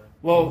 or?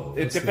 Well,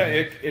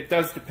 it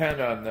does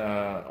depend on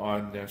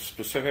the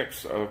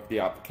specifics of the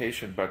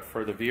application, but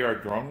for the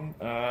VR drone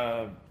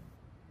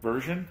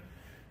version,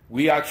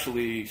 we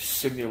actually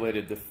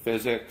simulated the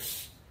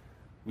physics,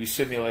 we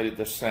simulated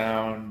the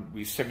sound,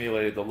 we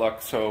simulated the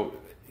look. So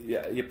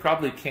yeah, you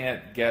probably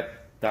can't get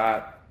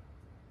that.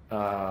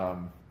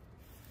 You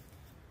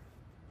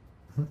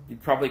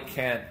probably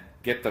can't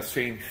get the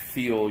same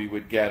feel you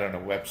would get on a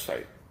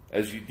website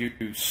as you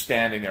do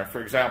standing there.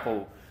 For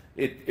example,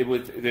 it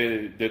was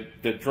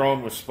the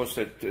drone was supposed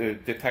to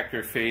detect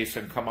your face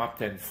and come up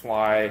and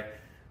fly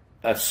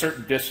a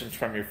certain distance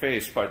from your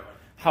face, but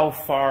how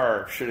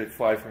far should it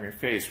fly from your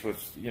face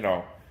was,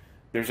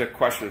 there's a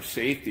question of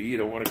safety. You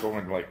don't want to go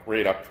in like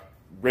right up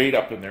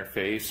in their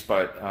face,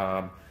 but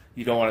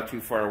you don't want it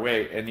too far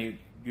away, and you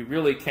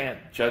really can't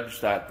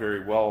judge that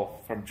very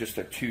well from just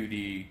a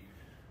 2D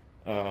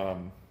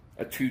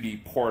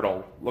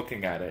portal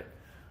looking at it.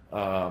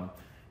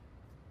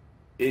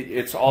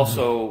 It's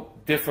also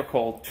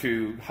difficult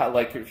to,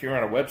 like if you're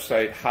on a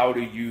website, how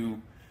do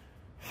you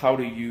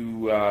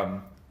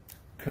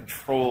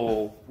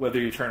control whether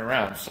you turn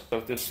around? So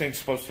if this thing's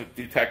supposed to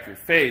detect your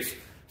face,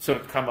 so to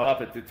come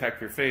up and detect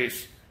your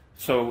face.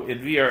 So in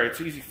VR, it's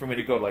easy for me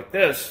to go like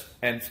this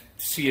and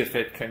see if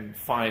it can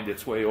find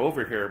its way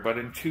over here. But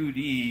in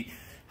 2D,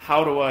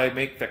 how do I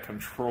make the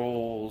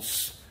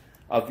controls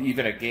of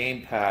even a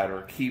gamepad or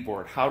a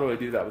keyboard? How do I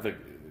do that with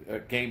a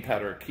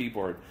gamepad or a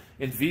keyboard?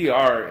 In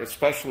VR,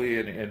 especially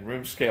in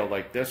room scale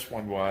like this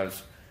one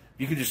was,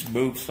 you can just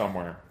move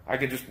somewhere. I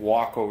can just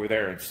walk over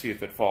there and see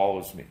if it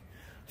follows me.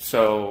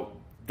 So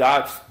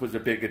that was a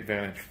big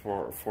advantage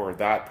for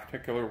that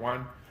particular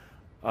one.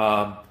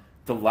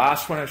 The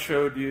last one I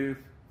showed you,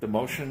 the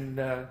motion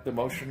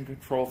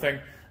control thing,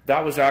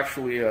 that was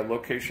actually a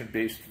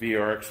location-based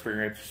VR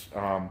experience.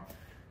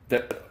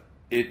 That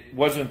it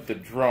wasn't the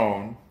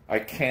drone. I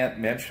can't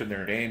mention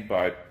their name,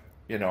 but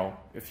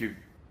if you've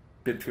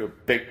been to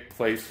big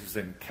places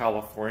in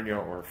California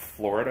or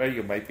Florida,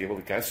 you might be able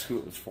to guess who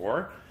it was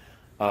for.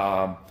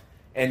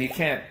 And you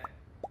can't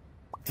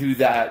do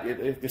that.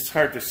 It's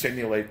hard to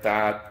simulate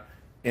that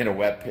in a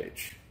web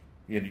page.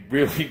 You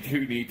really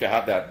do need to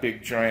have that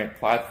big giant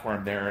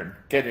platform there and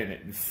get in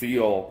it and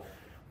feel,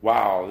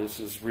 wow, this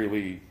is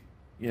really,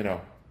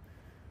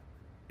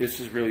 this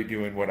is really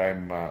doing what I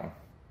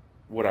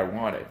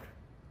wanted.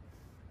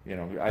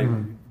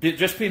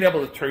 Just being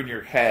able to turn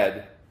your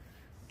head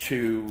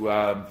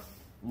to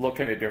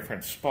look at a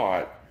different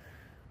spot.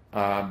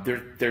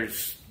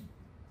 There's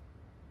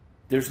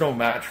no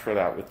match for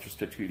that with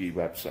just a 2D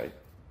website.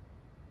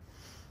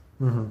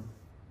 Mm-hmm.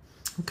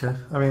 Okay.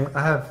 I mean,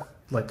 I have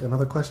like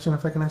another question,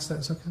 if I can ask that.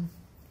 Is that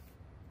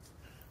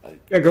okay?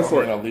 Yeah, go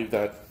for it. I'll leave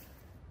that.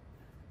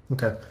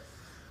 Okay.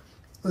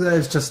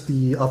 There's just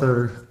the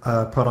other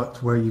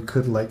product where you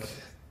could like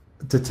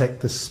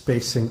detect the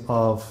spacing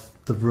of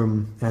the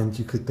room, and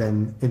you could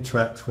then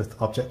interact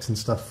with objects and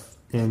stuff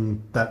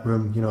in that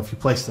room. If you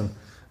place them.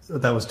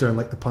 That was during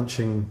like the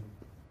punching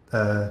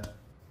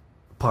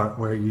part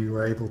where you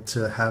were able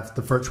to have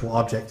the virtual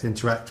object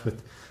interact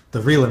with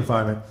the real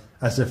environment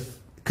as if,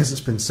 because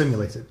it's been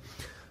simulated.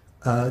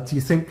 Do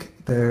you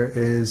think there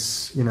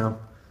is,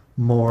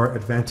 more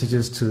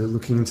advantages to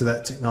looking into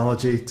that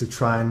technology to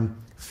try and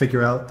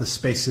figure out the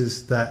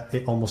spaces that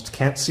it almost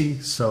can't see?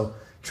 So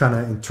trying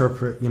to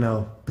interpret,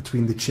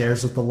 between the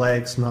chairs of the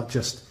legs, not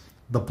just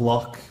the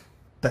block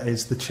that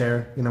is the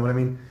chair. You know what I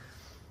mean?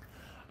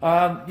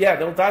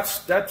 Yeah,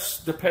 that's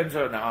depends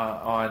on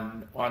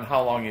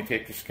how long you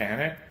take to scan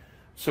it.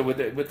 So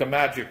with the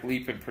Magic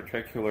Leap in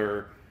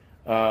particular,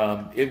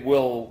 it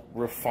will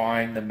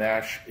refine the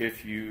mesh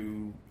if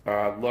you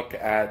look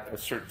at a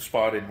certain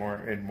spot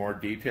in more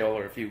detail,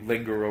 or if you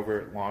linger over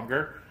it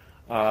longer.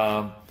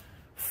 You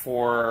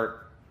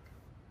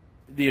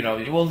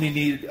only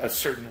need a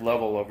certain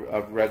level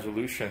of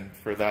resolution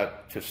for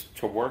that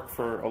to work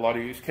for a lot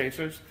of use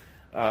cases.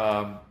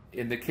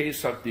 In the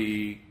case of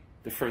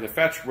for the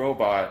Fetch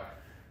robot,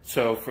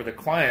 so for the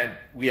client,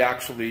 we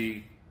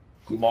actually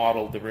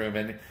modeled the room,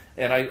 and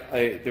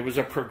there was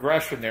a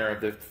progression there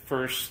of the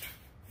first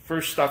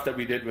stuff that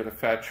we did with a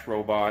Fetch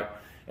robot,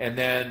 and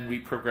then we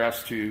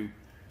progressed to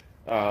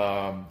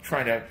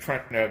trying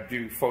to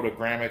do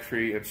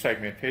photogrammetry and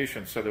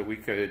segmentation so that we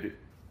could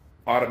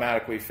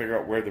automatically figure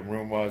out where the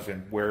room was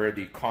and where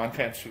the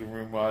contents of the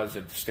room was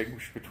and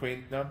distinguish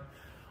between them.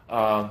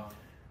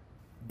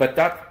 But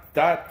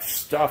that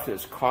stuff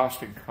is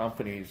costing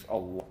companies a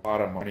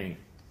lot of money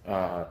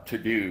to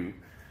do,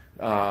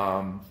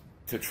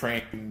 to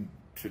train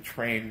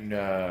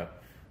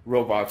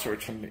robots or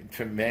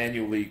to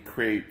manually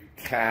create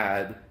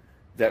CAD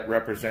that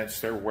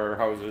represents their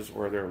warehouses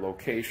or their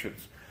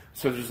locations.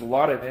 So there's a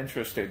lot of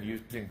interest in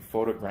using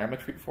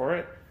photogrammetry for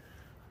it,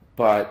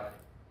 but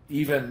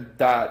even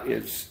that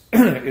is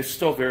is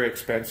still very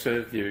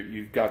expensive.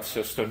 You've got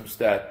systems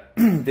that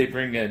they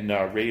bring in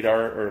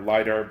radar or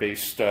lidar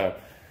based. They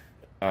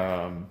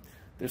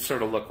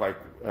sort of look like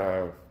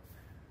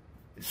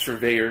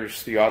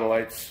surveyors,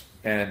 theodolites,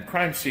 and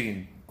crime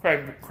scene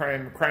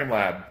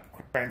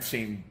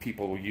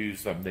people will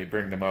use them. They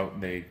bring them out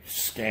and they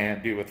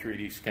scan, do a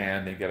 3D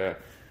scan. They get a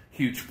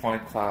huge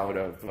point cloud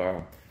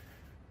of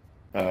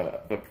a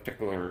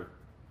particular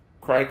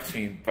crime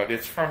scene, but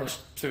it's from a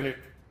specific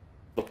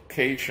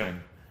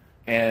location,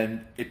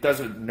 and it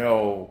doesn't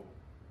know,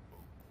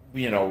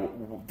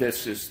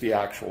 this is the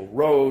actual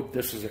road,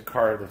 this is a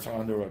car that's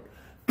on the road.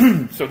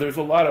 So there's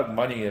a lot of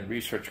money and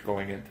research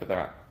going into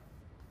that.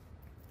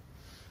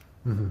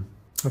 Mm-hmm.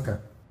 Okay,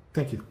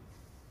 thank you.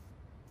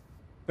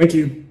 Thank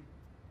you.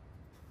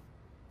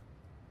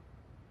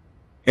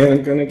 And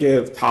I'm going to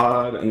give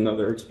Todd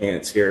another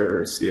chance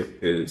here, see if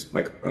his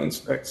microphone's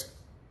fixed.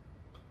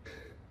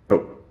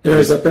 Oh, yeah,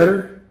 is that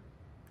better?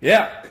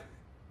 Yeah.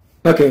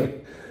 Okay.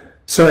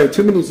 Sorry,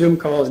 too many Zoom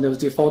calls and it was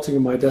defaulting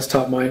in my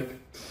desktop mic.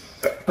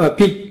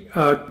 Pete,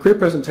 great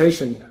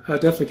presentation.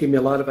 Definitely gave me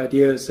a lot of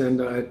ideas and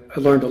I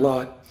learned a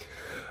lot.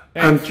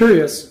 Thanks. I'm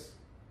curious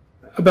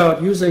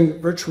about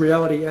using virtual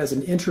reality as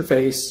an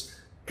interface,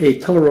 a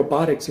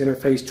telerobotics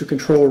interface to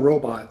control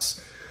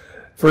robots.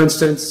 For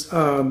instance,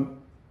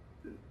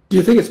 do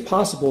you think it's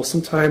possible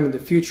sometime in the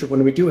future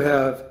when we do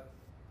have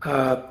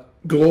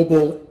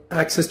global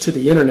access to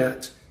the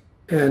internet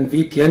and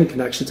VPN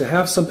connection to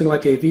have something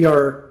like a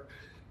VR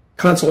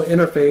console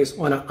interface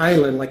on an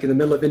island like in the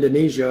middle of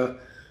Indonesia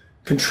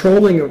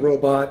controlling a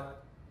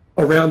robot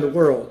around the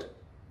world,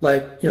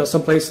 like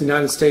someplace in the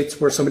United States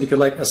where somebody could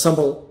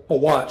assemble a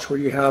watch where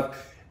you have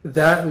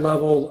that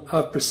level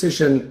of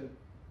precision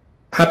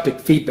haptic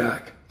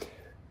feedback?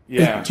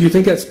 Yeah. Do you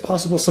think that's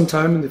possible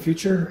sometime in the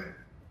future?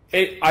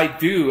 I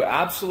do,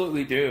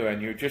 absolutely do,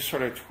 and you just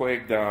sort of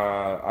twigged.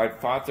 I've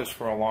thought this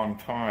for a long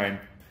time,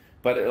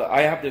 but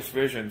I have this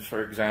vision,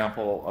 for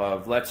example,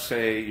 of let's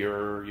say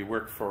you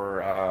work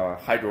for a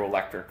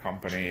hydroelectric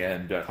company,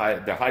 and the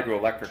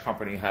hydroelectric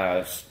company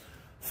has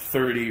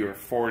 30 or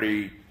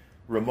 40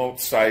 remote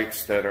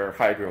sites that are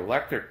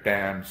hydroelectric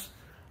dams.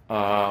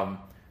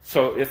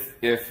 So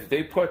if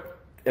they put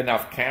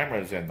enough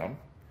cameras in them,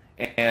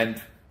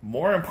 and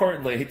more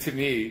importantly to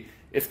me,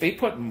 if they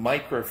put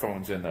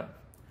microphones in them,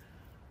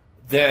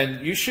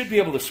 then you should be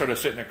able to sort of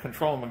sit in a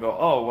control room and go,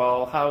 oh,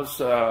 well,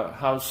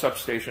 how's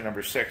substation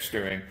number 6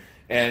 doing?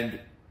 And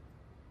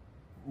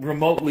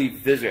remotely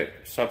visit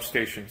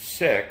substation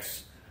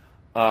 6,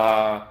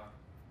 and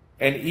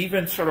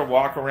even sort of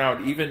walk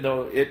around, even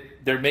though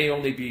there may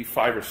only be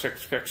 5 or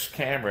 6 fixed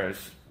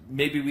cameras,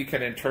 maybe we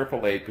can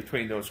interpolate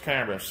between those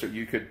cameras so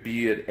you could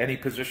be at any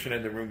position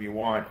in the room you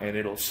want and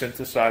it'll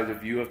synthesize a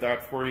view of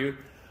that for you.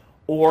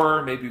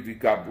 Or maybe we've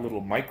got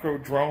little micro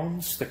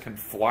drones that can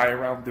fly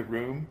around the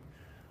room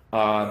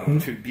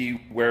to be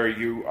where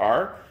you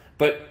are.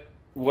 But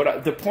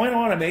the point I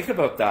want to make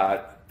about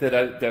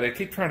that I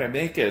keep trying to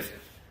make is,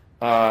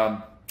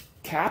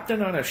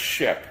 captain on a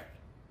ship,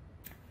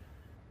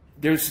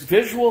 there's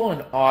visual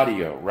and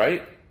audio,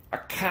 right? A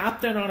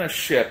captain on a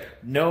ship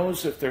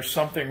knows if there's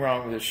something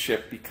wrong with his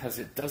ship because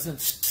it doesn't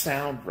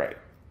sound right.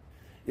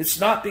 It's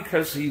not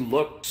because he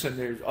looks and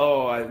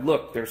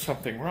there's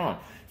something wrong.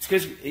 It's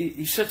because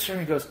he sits there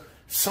and goes,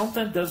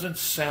 something doesn't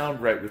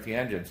sound right with the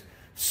engines.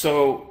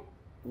 So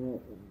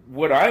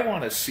what I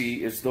want to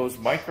see is those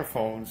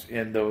microphones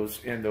in those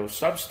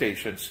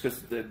substations,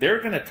 because they're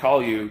going to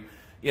tell you,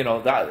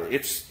 that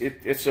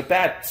it's a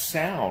bad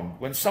sound.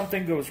 When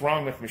something goes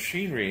wrong with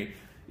machinery,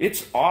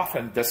 it's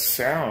often the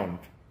sound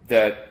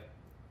that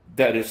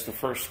is the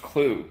first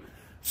clue.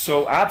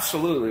 So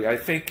absolutely, I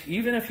think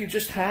even if you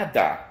just had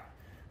that,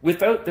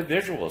 without the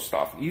visual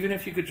stuff, even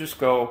if you could just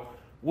go,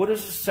 what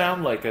does it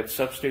sound like at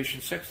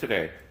substation 6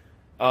 today?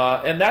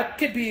 And that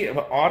could be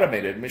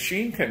automated. A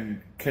machine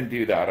can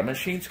do that. A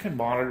machine can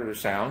monitor the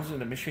sounds,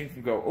 and the machine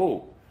can go,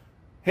 oh,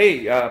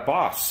 hey,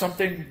 boss,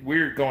 something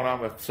weird going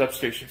on with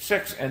substation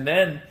 6. And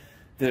then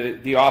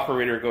the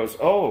operator goes,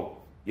 oh,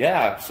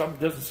 yeah, something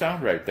doesn't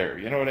sound right there.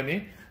 You know what I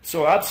mean?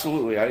 So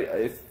absolutely,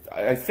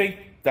 I think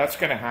that's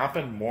going to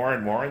happen more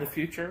and more in the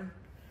future,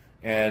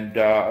 and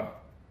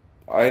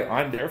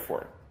I'm there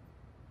for it.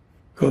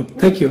 Good,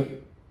 thank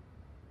you.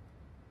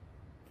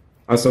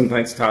 Awesome,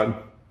 thanks, Todd.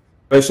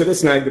 I should have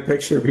snagged the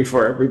picture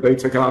before everybody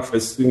took off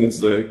as soon as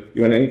the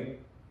Q&A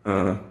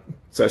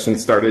session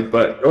started,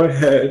 but go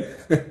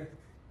ahead.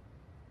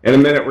 In a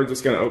minute, we're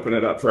just going to open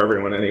it up for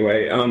everyone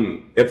anyway.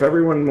 If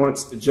everyone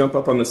wants to jump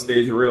up on the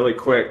stage really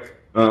quick,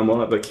 we'll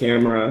have the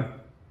camera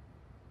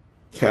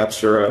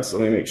capture us.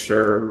 Let me make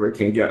sure we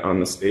can get on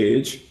the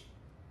stage.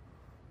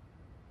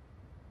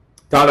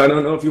 Todd, I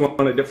don't know if you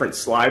want a different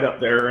slide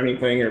up there or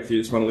anything, or if you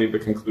just want to leave the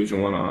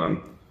conclusion one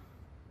on.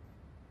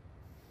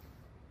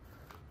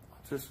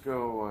 Just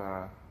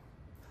go,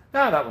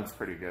 No, that one's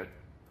pretty good.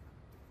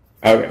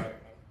 Okay.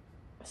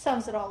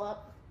 Sums it all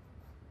up.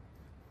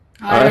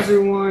 Hi,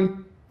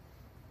 everyone.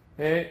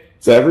 Hey.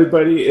 So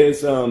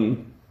everybody's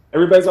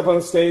up on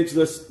the stage.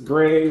 This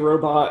gray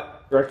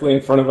robot directly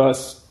in front of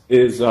us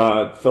is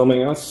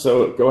filming us.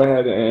 So go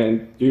ahead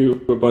and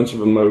do a bunch of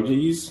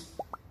emojis,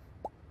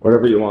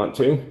 whatever you want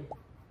to.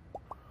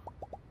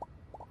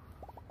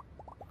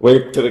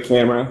 Wave to the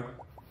camera.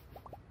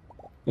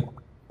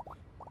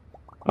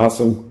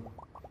 Awesome.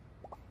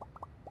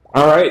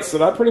 All right, so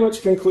that pretty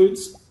much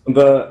concludes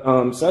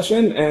the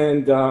session,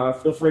 and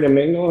feel free to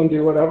mingle and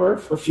do whatever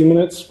for a few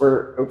minutes.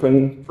 We're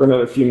open for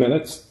another few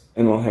minutes,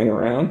 and we'll hang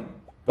around.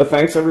 But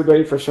thanks,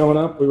 everybody, for showing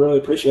up. We really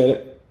appreciate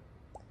it.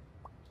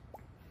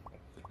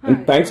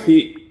 And thanks,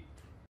 Pete.